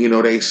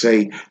 and they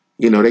say,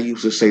 they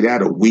used to say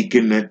that'll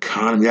weaken the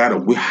economy.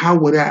 How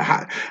would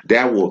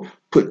that will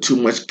put too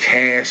much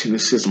cash in the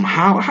system?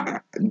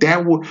 How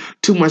that will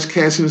too much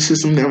cash in the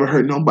system never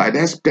hurt nobody.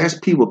 That's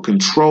people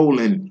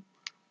controlling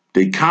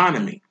the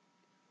economy.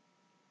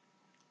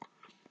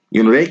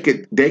 They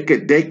could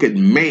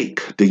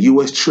make, the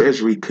U.S.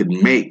 Treasury could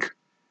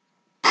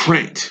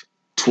print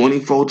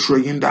 $24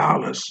 trillion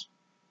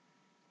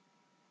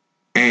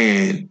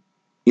and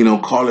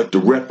call it the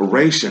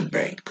Reparation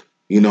Bank.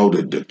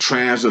 The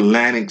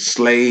Transatlantic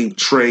Slave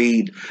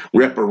Trade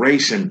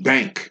Reparation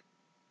Bank,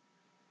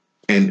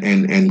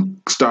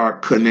 and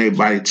start cutting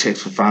everybody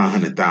checks for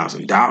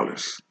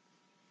 $500,000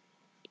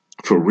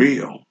 for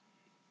real.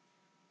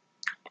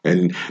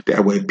 And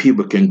that way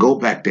people can go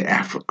back to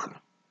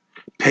Africa,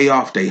 pay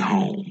off their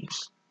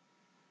homes.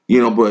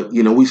 But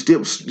we still,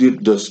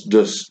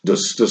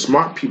 the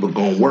smart people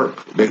gonna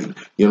work. They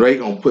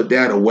gonna put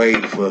that away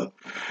for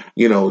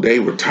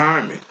their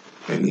retirement.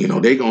 And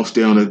they gonna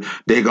stay on it.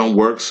 They gonna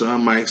work.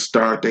 Some might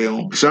start their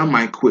own. Some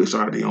might quit,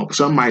 start their own.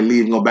 Some might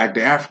leave and go back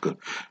to Africa.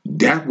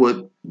 That's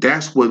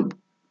what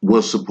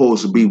was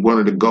supposed to be one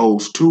of the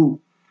goals too.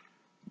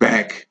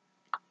 Back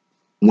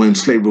when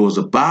slavery was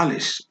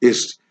abolished,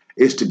 is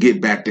to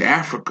get back to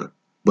Africa,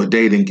 but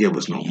they didn't give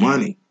us no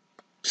money.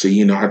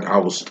 See, I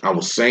was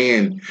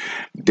saying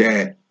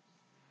that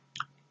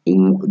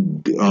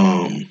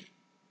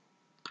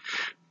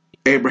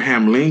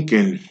Abraham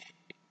Lincoln.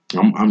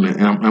 I'm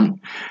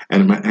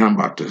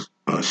about to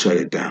shut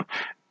it down.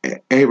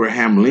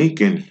 Abraham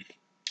Lincoln,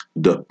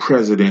 the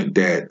president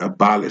that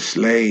abolished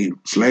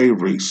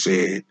slavery,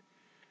 said,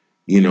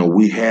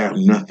 we have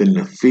nothing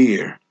to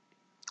fear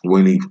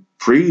when he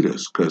freed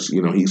us, because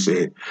he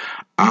said,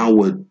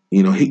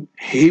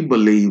 he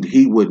believed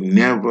he would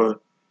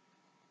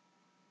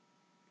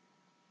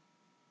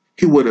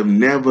have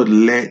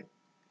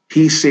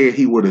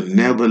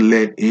never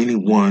let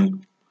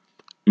anyone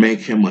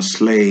make him a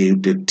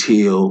slave to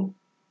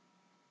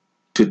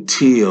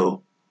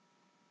till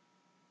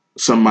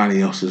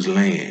somebody else's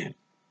land.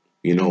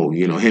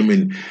 Him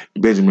and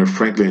Benjamin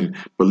Franklin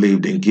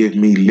believed in give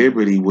me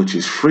liberty, which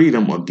is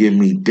freedom, or give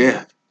me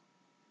death.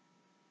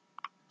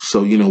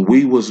 So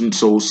we wasn't,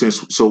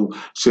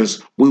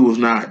 since we was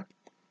not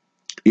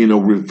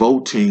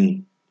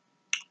revolting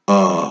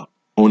on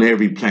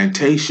every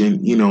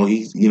plantation,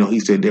 he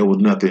said there was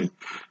nothing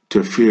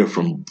to fear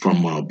from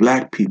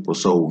black people.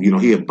 So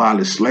he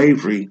abolished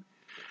slavery,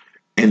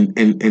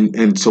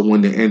 and so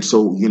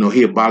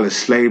he abolished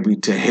slavery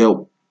to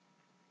help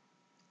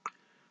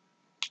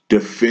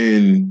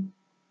defend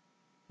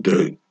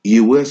the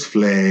U.S.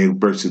 flag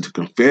versus the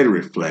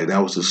Confederate flag.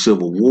 That was the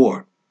Civil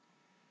War.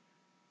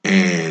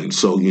 And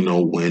so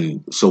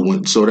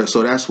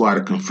that's why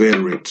the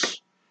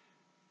Confederates.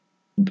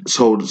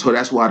 So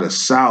that's why the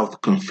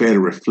South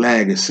Confederate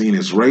flag is seen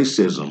as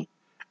racist,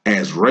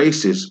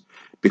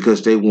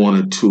 because they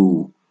wanted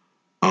to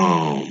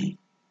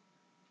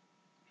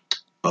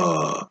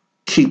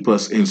keep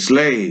us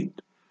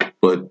enslaved,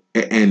 and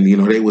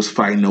they was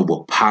fighting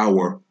over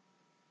power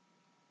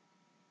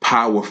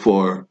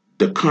for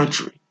the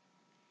country.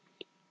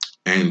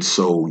 And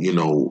so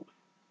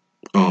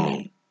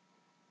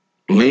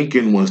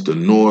Lincoln was the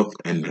North,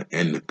 and the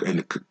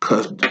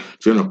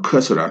General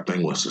Custer, I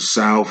think, was the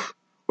South,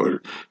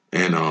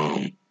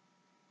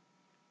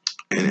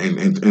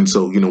 and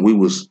so we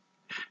was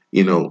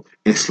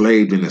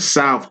enslaved in the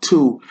South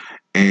too,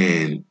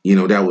 and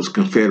that was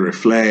Confederate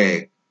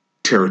flag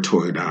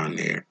territory down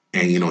there,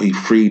 and he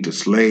freed the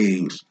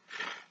slaves,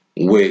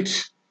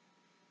 which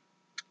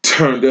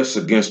turned us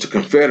against the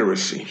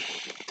Confederacy,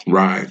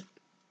 right?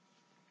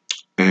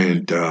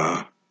 And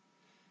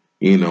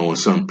and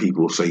some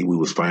people say we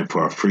was fighting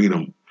for our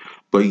freedom,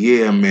 but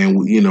yeah, man,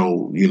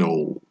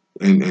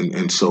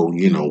 and so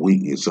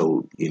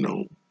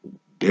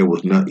there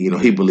was not,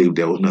 he believed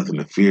there was nothing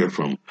to fear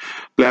from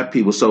black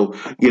people. So,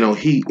 they,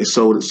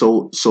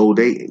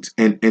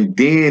 and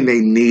then they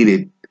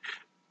needed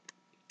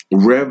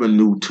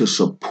revenue to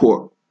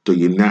support the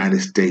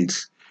United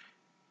States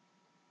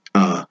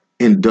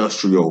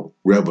industrial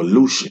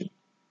revolution.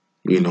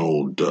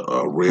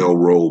 The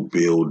railroad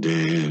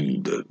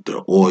building,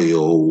 the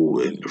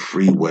oil and the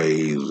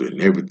freeways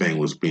and everything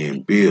was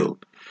being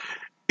built.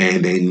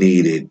 And they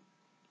needed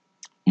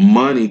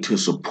money to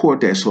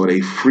support that, so they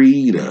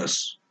freed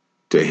us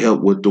to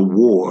help with the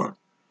war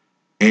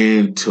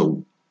and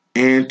to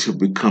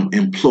become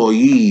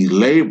employees,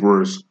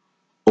 laborers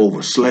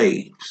over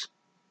slaves.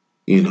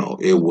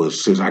 It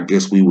was, since I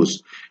guess we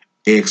was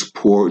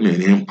exporting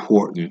and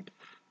importing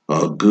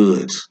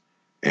goods,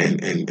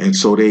 and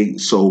so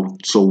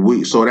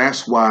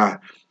that's why,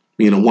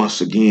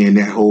 once again,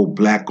 that whole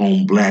black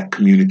on black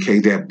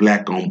communicate, that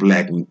black on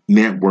black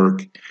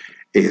network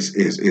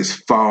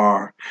is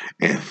far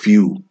and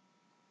few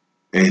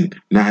and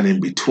not in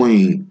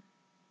between,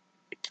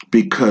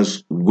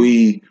 because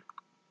they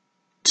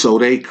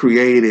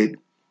created,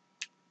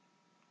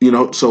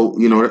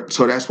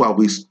 so that's why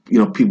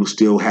people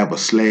still have a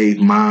slave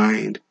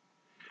mind.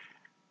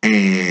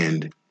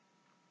 And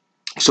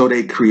so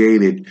they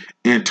created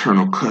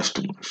internal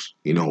customers.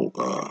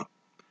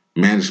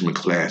 Management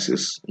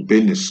classes,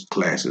 business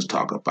classes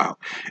talk about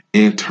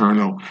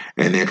internal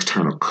and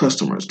external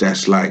customers.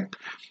 That's like,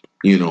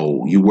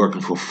 you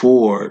working for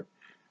Ford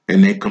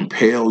and they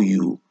compel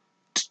you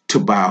to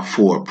buy a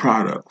Ford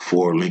product,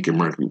 for Lincoln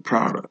Mercury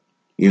product.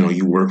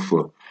 You work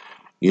for,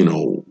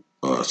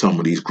 some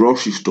of these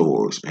grocery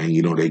stores, and,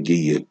 they give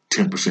you a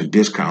 10%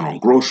 discount on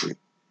grocery.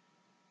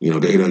 They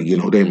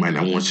might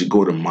not want you to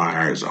go to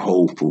Myers or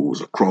Whole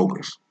Foods or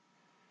Kroger's.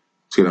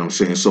 See what I'm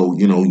saying? So,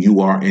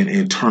 you are an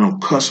internal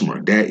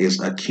customer. That is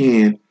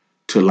akin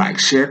to like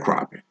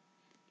sharecropping.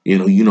 You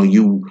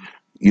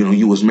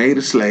was made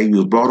a slave, you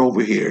was brought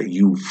over here,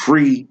 you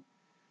free,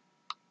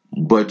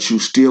 but you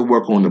still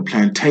work on the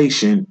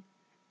plantation,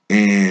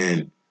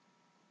 and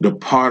the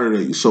part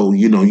of the, so,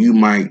 you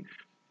might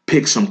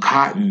pick some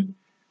cotton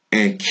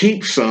and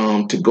keep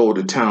some to go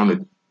to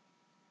town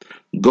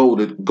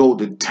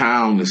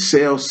to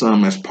sell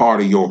some as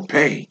part of your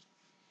pay.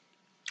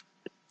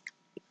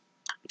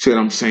 See what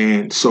I'm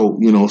saying? So,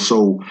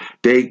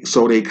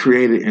 they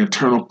created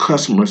internal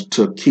customers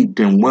to keep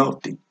them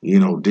wealthy.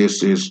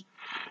 This is,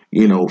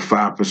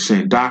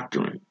 5%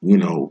 doctrine.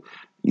 The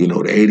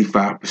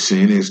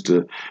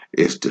 85%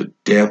 is the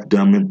deaf,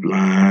 dumb, and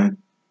blind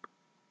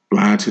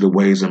to the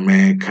ways of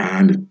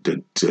mankind.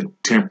 The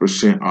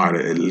 10% are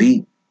the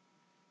elite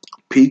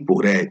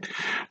people, that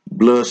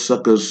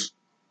bloodsuckers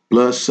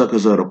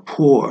of the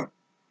poor,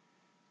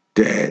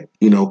 that,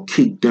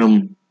 keep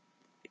them,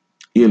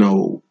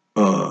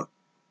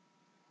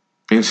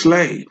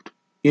 enslaved,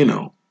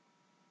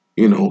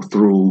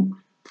 through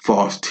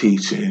false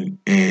teaching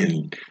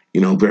and,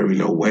 very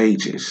low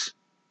wages.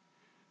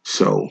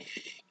 So,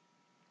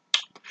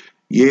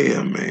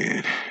 yeah,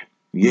 man.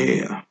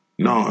 Yeah.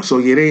 No, so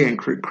yeah, they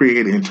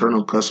create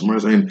internal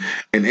customers, and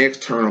an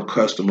external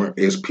customer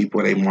is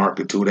people they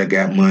market to that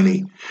got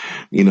money,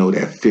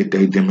 that fit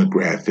their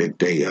demographic.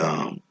 They,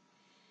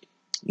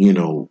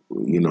 the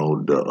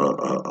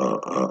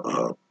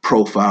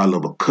profile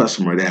of a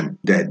customer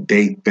that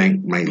they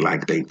think may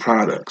like their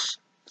products.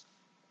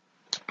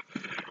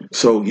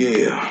 So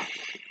yeah,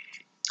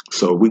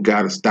 so we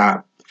got to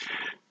stop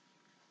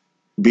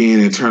being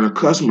internal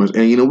customers,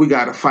 and we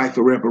got to fight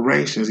for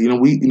reparations.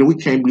 We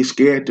can't be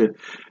scared to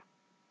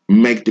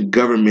make the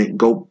government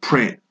go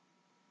print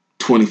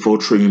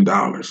 $24 trillion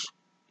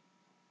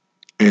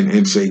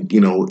and say,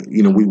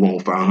 we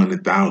want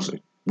 500,000.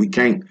 We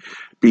can't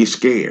be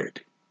scared.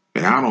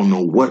 And I don't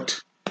know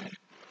what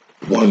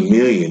 1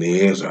 million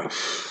is. I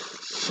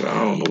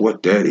don't know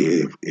what that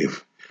is.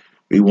 If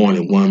we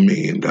wanted $1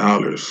 million,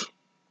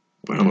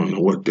 I don't know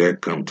what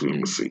that come to. Let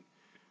me see.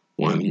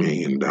 $1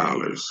 million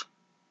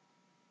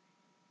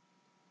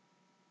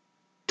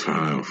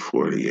times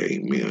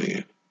 48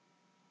 million.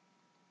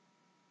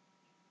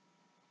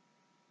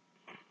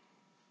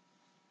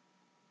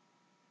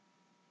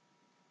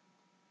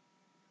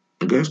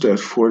 I guess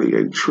that's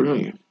 48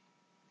 trillion.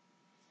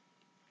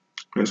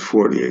 That's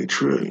 48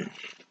 trillion.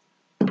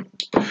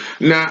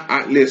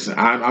 Now, listen,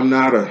 I'm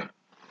not a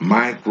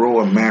micro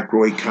or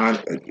macro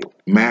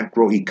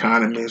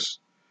economist,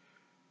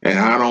 and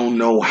I don't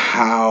know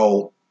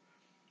how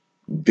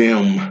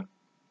them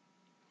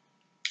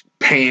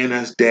paying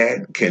us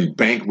that can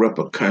bankrupt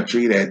a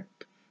country that's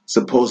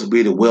supposed to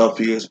be the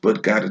wealthiest,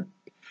 but got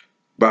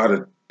about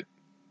a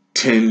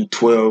 10,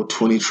 12,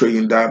 20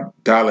 trillion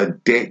dollar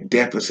debt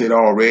deficit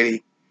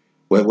already,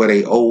 where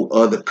they owe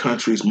other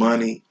countries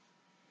money.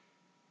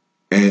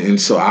 And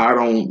so I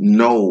don't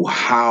know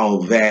how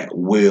that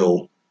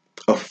will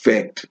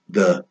affect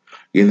the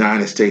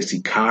United States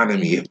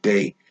economy if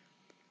they,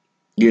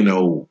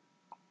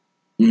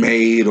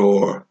 made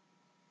or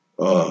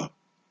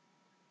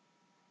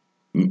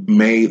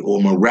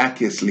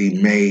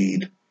miraculously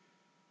made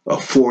a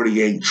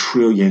 $48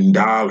 trillion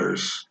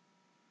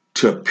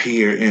to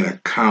appear in an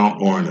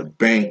account or in a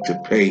bank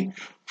to pay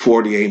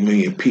 48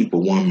 million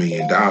people $1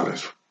 million.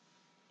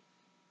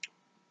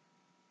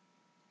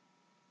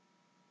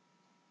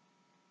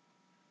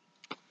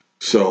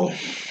 So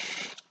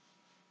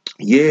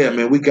yeah,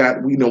 man, we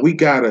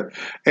gotta,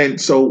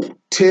 and so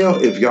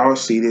tell if y'all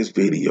see this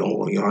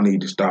video, y'all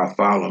need to start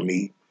following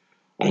me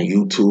on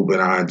YouTube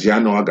and IG. I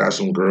know I got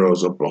some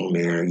girls up on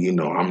there.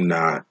 I'm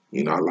not.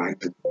 I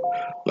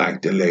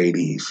like the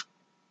ladies.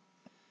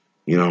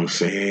 You know what I'm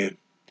saying?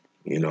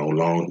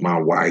 Long as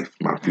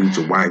my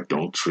future wife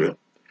don't trip,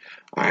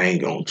 I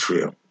ain't gonna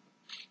trip.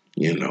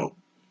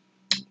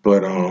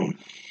 But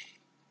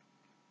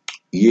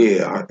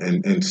yeah,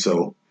 and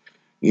so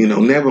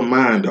never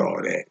mind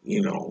all that.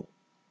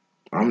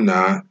 I'm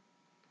not,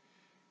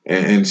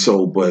 and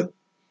so, but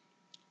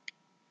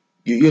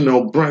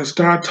Brent,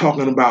 start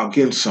talking about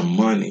getting some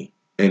money,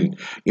 and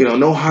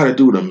know how to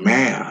do the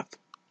math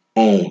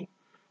on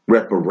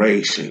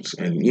reparations,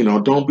 and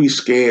don't be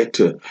scared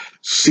to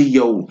see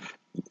your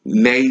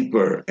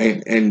neighbor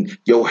and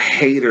your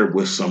hater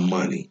with some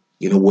money,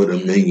 with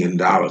 $1 million, with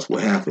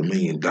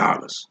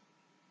 $500,000.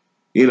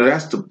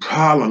 That's the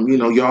problem.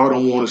 Y'all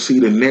don't want to see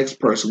the next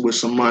person with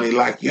some money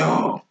like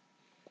y'all.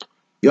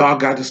 Y'all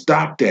got to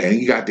stop that. And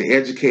you got the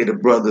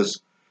educated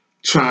brothers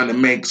trying to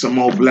make some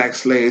more black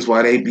slaves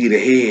while they be the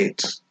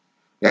heads.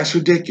 That's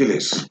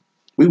ridiculous.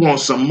 We want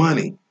some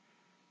money.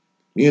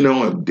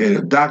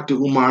 If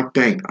Dr.Umar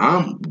think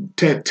I'm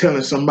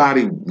telling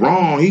somebody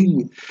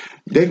wrong,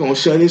 they're going to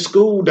shut his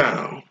school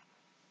down.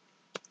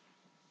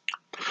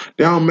 That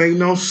don't make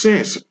no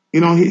sense. He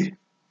don't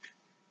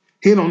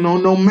know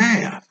no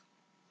math.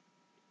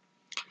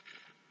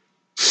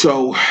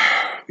 So,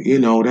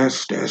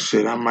 that's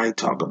it. I might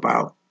talk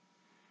about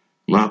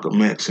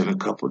Malcolm X in a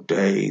couple of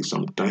days.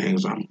 Some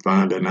things I'm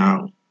finding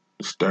out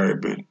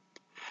disturbing.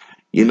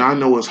 I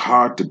know it's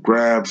hard to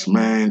grasp,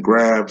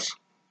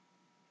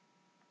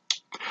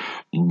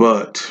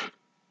 but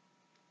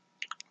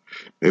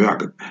maybe I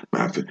could.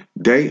 I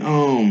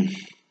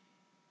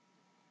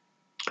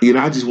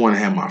just want to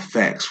have my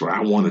facts right.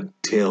 I want to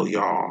tell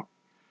y'all,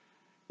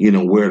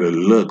 where to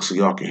look so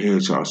y'all can hear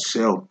it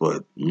yourself.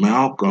 But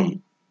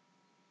Malcolm,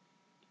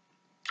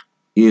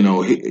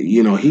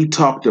 he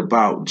talked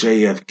about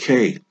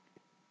JFK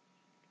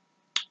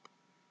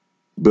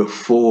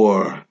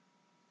before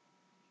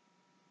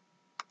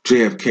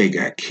JFK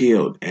got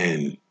killed,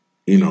 and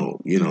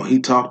he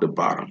talked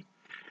about him,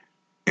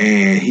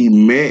 and he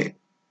met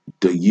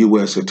the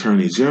U.S.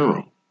 Attorney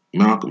General.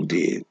 Malcolm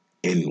did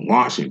in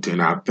Washington.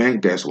 I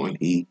think that's when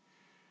he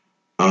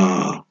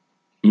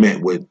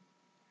met with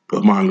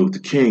Martin Luther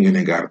King, and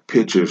they got a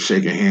picture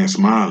shaking hands,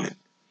 smiling.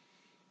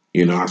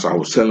 So I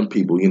was telling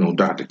people,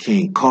 Dr.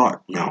 King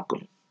caught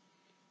Malcolm,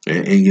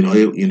 and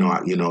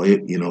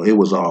it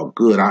was all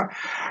good. I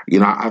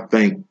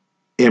think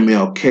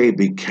MLK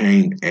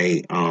became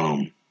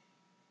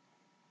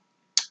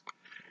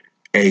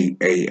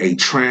a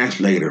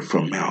translator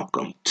from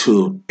Malcolm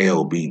to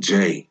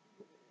LBJ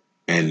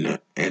and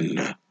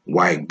the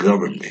white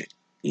government.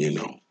 I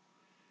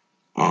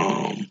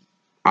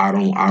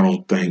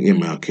don't think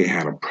MLK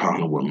had a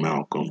problem with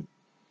Malcolm.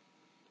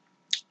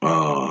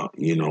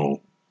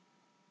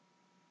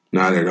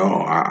 Not at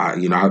all. I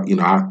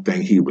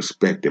think he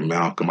respected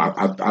Malcolm.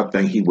 I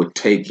think he would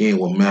take in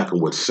what Malcolm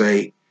would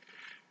say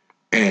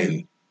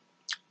and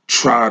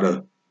try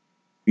to,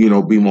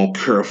 be more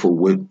careful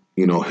with,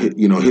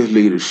 his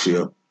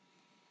leadership,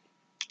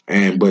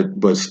 and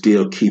but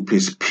still keep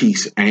his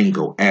peace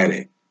angle at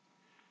it,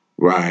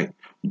 right?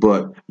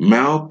 But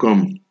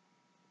Malcolm,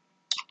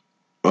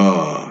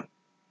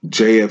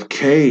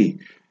 JFK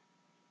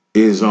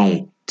is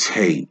on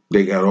tape.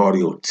 They got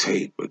audio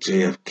tape of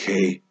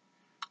JFK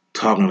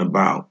talking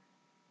about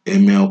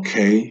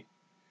MLK,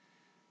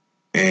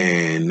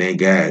 and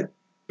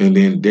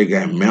then they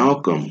got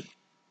Malcolm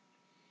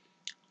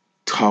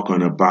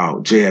talking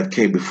about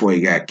JFK before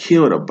he got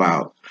killed.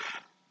 About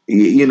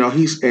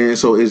and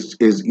so it's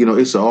it's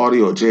the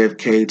audio of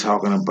JFK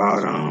talking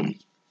about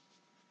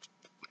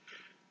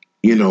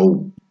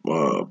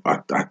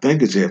I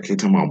think it's JFK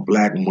talking about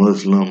black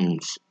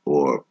Muslims,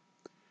 or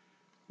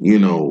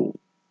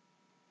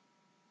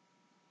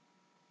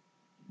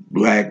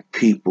black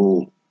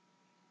people,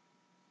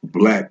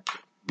 black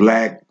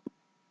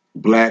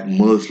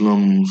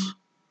Muslims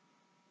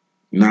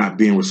not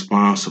being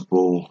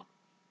responsible,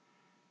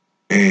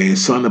 and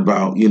something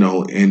about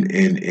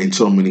in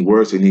so many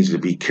words, it needs to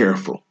be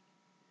careful.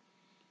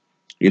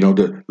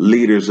 The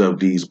leaders of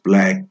these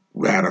black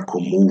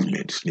radical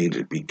movements need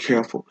to be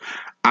careful.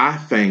 I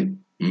think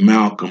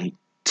Malcolm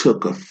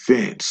took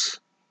offense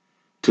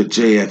to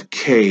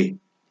JFK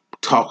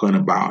talking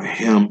about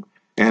him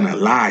and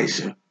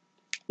Elijah,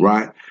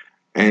 right?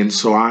 And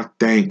so I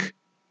think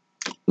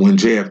when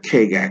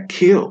JFK got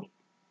killed,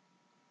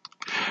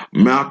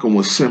 Malcolm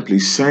was simply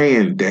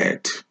saying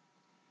that,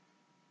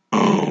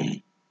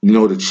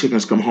 the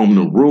chickens come home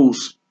to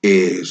roost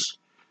is,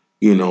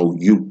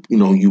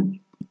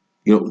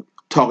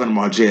 talking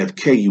about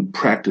JFK, you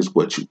practice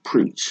what you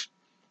preach.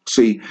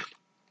 See,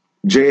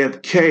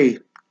 JFK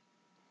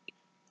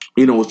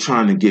was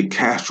trying to get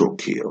Castro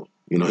killed.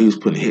 He was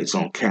putting hits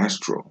on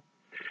Castro.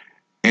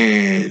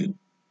 And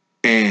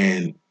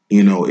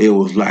it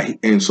was like,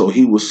 and so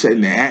he was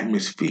setting the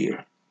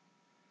atmosphere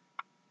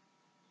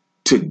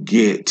to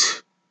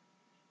get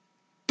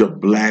the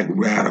black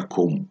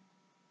radical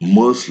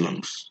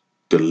Muslims,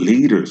 the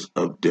leaders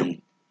of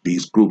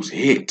these groups,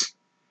 hit.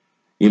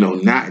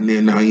 Not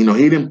now.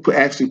 He didn't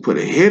actually put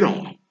a hit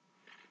on them,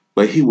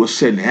 but he was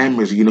setting the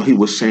atmosphere. He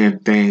was saying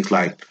things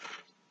like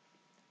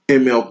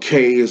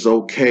MLK is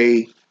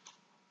okay,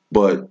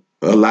 but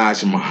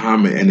Elijah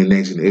Muhammad and the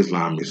Nation of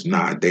Islam is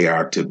not. They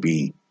are to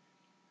be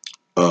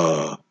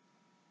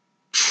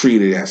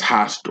treated as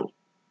hostile,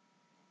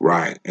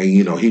 right? And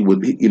he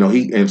would,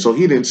 and so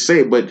he didn't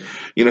say it, but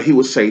he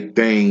would say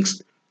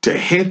things to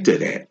hint at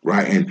that,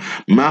 right? And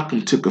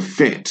Malcolm took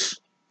offense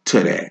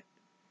to that,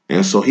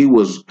 and so he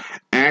was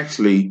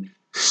actually,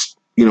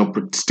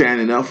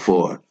 standing up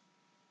for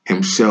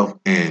himself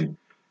and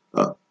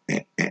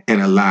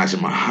Elijah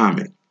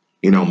Muhammad.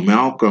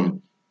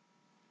 Malcolm,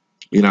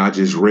 I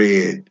just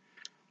read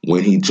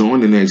when he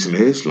joined the Nation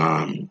of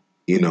Islam,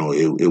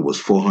 it was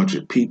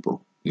 400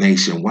 people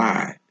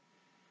nationwide.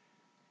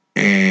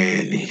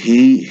 And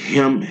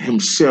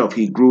himself,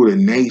 he grew the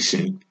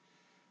nation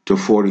to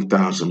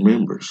 40,000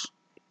 members,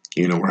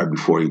 right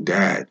before he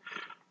died.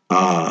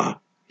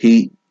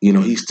 He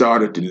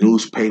started the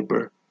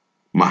newspaper,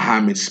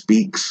 Muhammad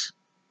Speaks,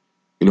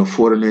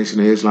 for the Nation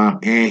of Islam,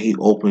 and he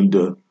opened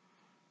the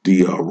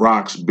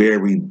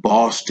Roxbury,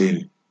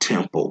 Boston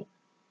temple,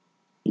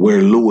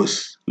 where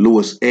Louis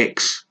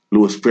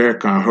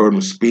Farrakhan heard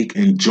him speak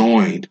and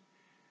joined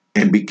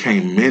and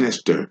became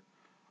minister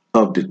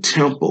of the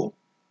temple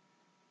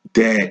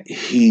that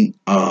he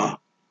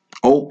helped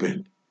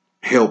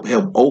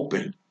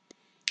open,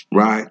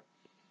 right?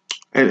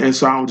 And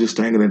so I was just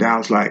thinking that I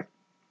was like,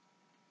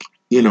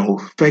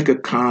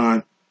 Fake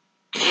Khan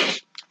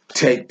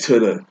take to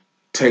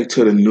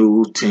the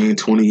news 10,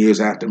 20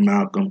 years after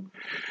Malcolm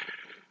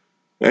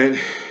and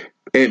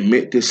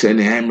admit this in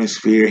the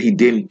atmosphere. He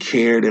didn't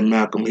care that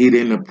Malcolm, he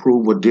didn't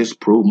approve or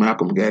disapprove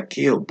Malcolm got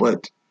killed,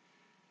 but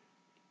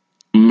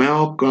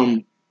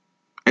Malcolm,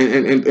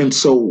 and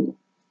so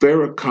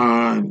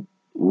Farrakhan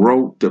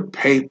wrote the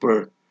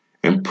paper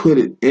and put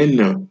it in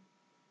the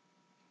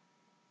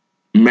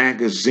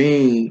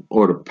magazine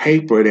or the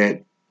paper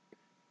that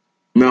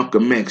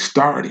Malcolm X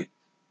started.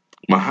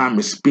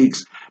 Muhammad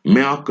Speaks.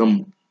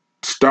 Malcolm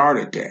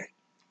started that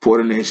for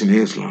the Nation of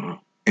Islam.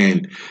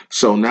 And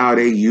so now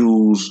they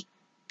use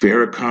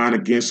Farrakhan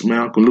against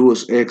Malcolm,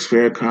 Louis X.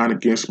 Farrakhan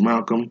against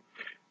Malcolm.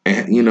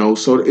 And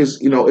so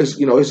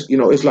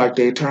it's like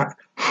they try,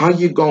 how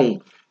you gonna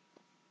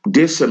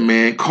diss a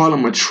man, call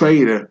him a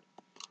traitor,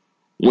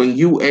 when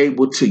you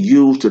able to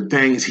use the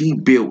things he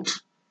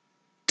built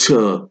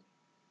to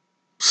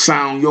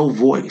sound your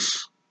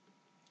voice?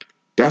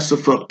 That's a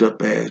fucked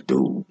up ass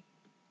dude.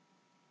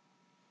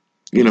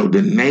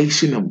 The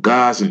nation of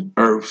gods and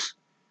earths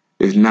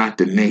is not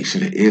the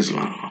Nation of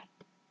Islam.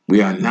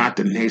 We are not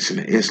the Nation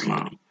of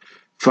Islam.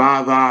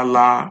 Father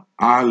Allah,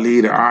 our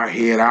leader, our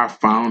head, our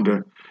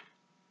founder,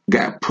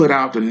 got put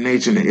out the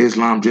Nation of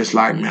Islam just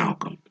like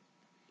Malcolm.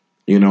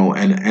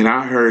 And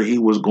I heard he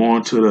was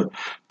going to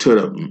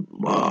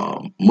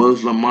the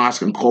Muslim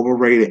Mosque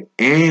Incorporated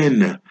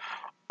and the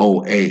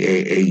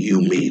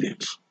OAAAU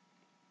meetings.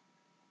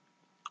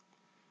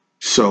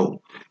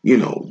 So,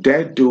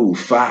 that dude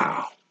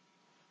foul.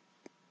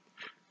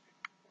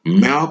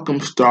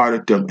 Malcolm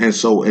started them, and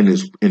so in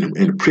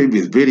the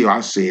previous video, I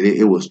said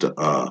it was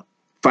the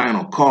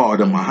final call.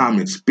 The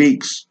Muhammad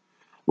Speaks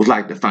was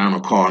like the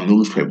final call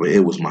newspaper.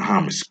 It was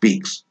Muhammad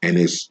Speaks, and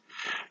it's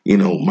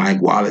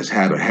Mike Wallace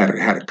had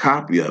a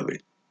copy of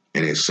it,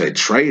 and it said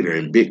traitor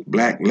in big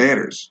black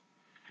letters,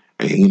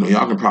 and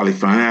y'all can probably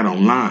find that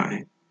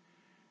online.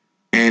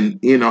 And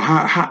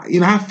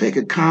how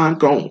Fake Khan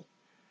gonna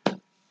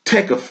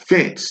take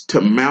offense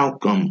to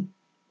Malcolm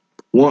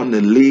wanting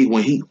to leave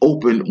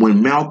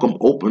when Malcolm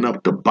opened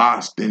up the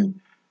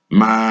Boston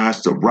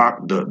Mines,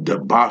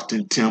 the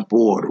Boston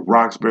Temple or the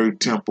Roxbury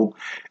Temple,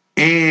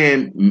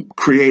 and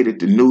created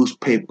the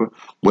newspaper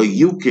where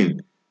you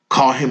can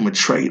call him a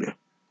traitor.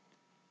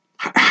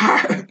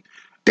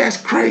 That's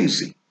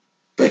crazy.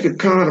 Fake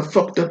Khan a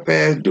fucked up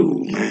ass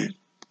dude, man.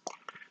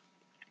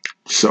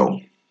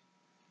 So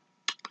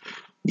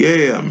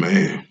yeah,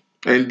 man.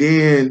 And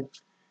then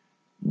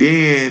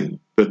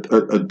a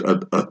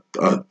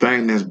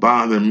thing that's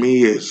bothering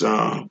me is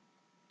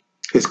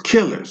his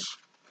killers,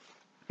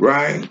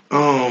 right?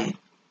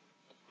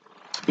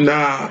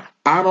 Now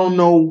I don't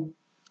know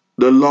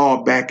the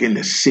law back in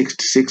the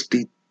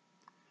 60,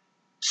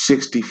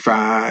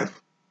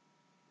 65,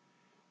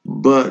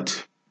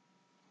 but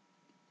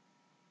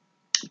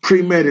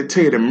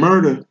premeditated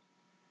murder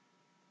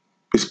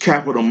is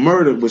capital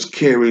murder, which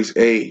carries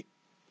a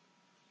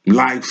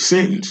life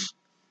sentence,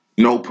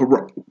 no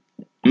parole.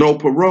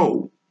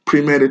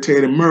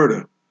 Premeditated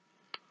murder.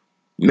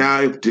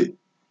 Now,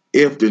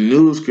 if the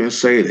news can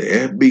say the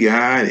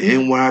FBI, the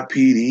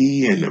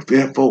NYPD, and the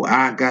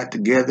FOI got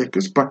together,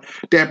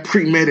 that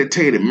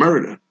premeditated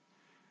murder.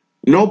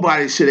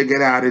 Nobody should have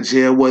got out of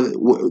jail.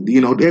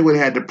 They would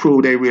have had to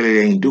prove they really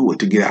didn't do it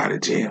to get out of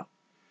jail.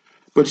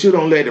 But you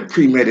don't let a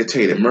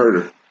premeditated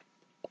murder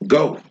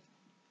go.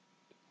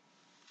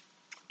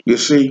 You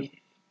see?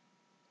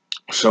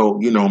 So,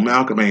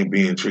 Malcolm ain't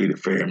being treated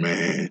fair,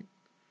 man.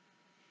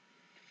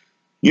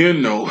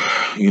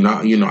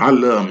 I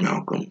love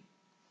Malcolm.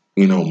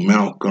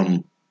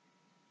 Malcolm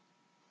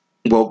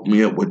woke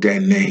me up with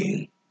that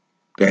name.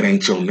 That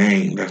ain't your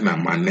name. That's not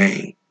my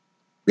name.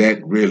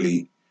 That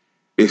really,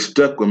 it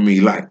stuck with me.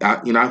 Like,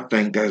 I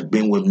think that's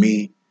been with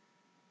me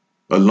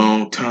a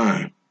long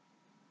time.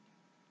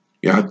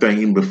 I think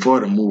even before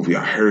the movie,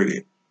 I heard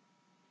it.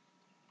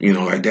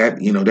 Like that,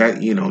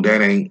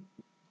 that ain't,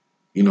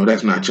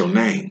 that's not your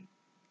name.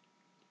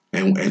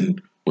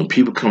 And when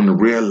people come to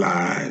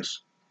realize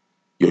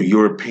your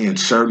European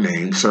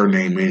surname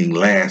meaning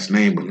last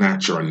name, but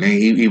not your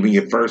name, even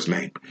your first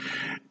name,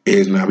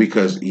 is not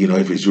because,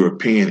 if it's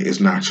European, it's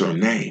not your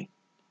name.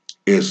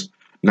 It's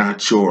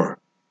not your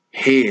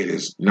head.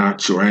 It's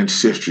not your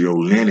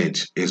ancestral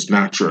lineage. It's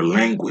not your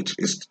language.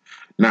 It's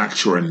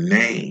not your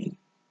name.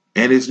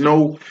 And it's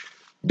no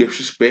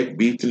disrespect,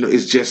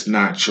 it's just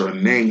not your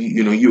name.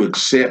 You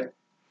accept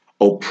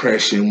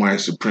oppression,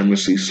 white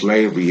supremacy,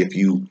 slavery if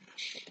you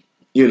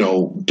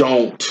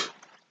don't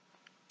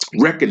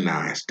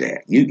recognize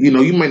that.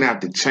 You may not have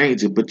to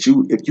change it, but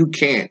if you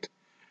can't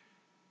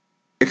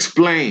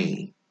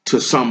explain to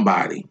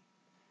somebody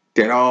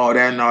that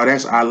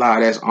that's Allah,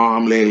 that's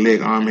arm,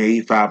 leg, arm,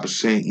 head,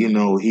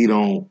 5%, he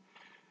don't,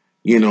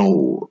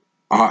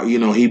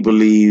 he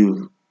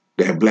believe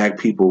that black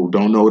people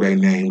don't know their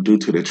name due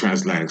to the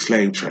transatlantic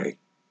slave trade.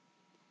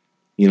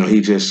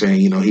 He just saying,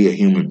 he a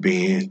human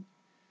being.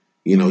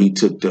 He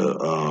took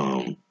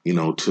the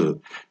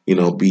to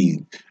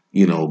be,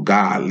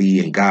 godly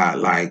and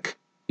godlike,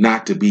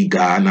 not to be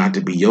God, not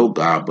to be your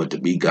God, but to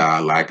be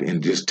godlike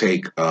and just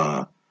take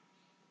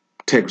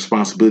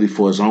responsibility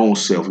for his own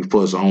self,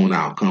 for his own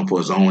outcome, for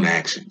his own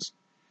actions.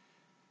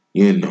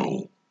 And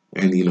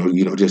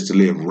just to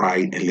live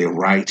right and live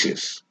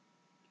righteous,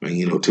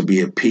 and to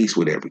be at peace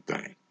with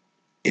everything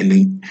in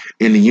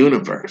the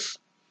universe.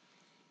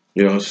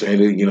 You know what I'm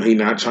saying? He's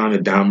not trying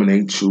to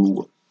dominate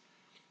you.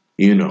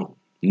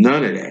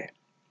 None of that.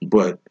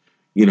 But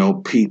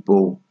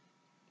people,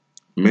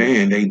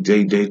 man, they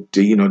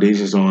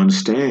just don't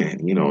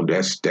understand.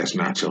 That's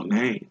not your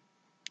name.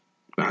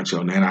 Not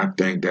your name. I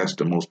think that's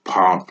the most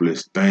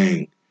powerfulest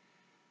thing.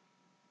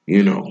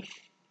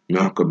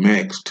 Malcolm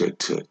X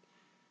to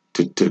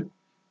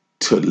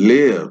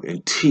live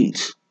and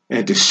teach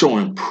and to show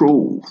and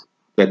prove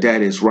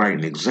that is right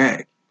and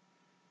exact.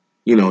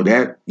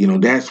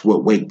 That's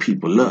what wake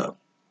people up.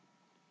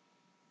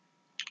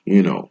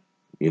 Your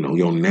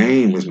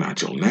name is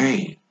not your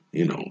name.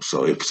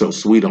 So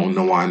if we don't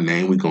know our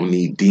name, we're gonna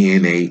need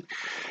DNA,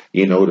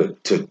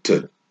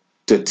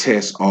 to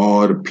test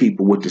all the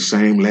people with the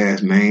same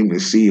last name to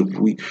see if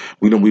we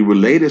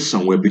related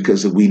somewhere,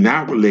 because if we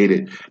not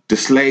related, the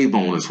slave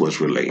owners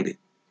was related.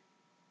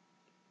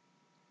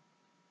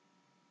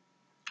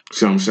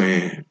 See what I'm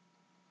saying?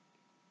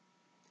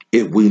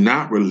 If we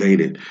not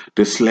related,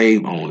 the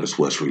slave owners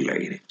was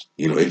related.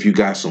 If you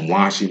got some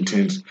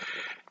Washingtons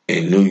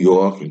in New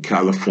York and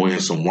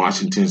California, some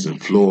Washingtons in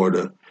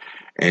Florida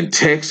and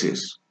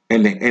Texas,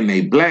 and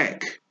they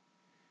black,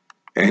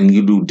 and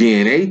you do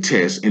DNA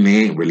tests and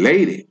they ain't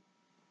related,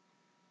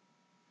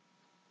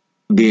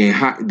 then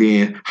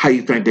how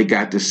you think they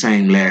got the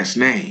same last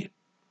name?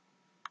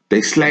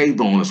 They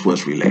slave owners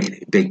was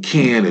related. They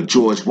Ken or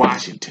George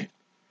Washington.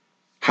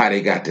 How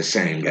they got the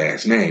same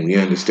last name? You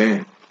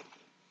understand?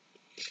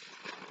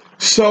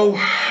 So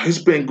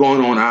it's been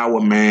going on an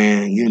hour,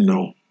 man.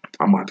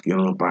 I'm about to get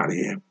on up out of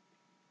here.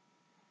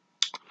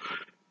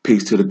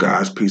 Peace to the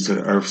gods, peace to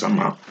the earths. I'm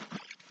out.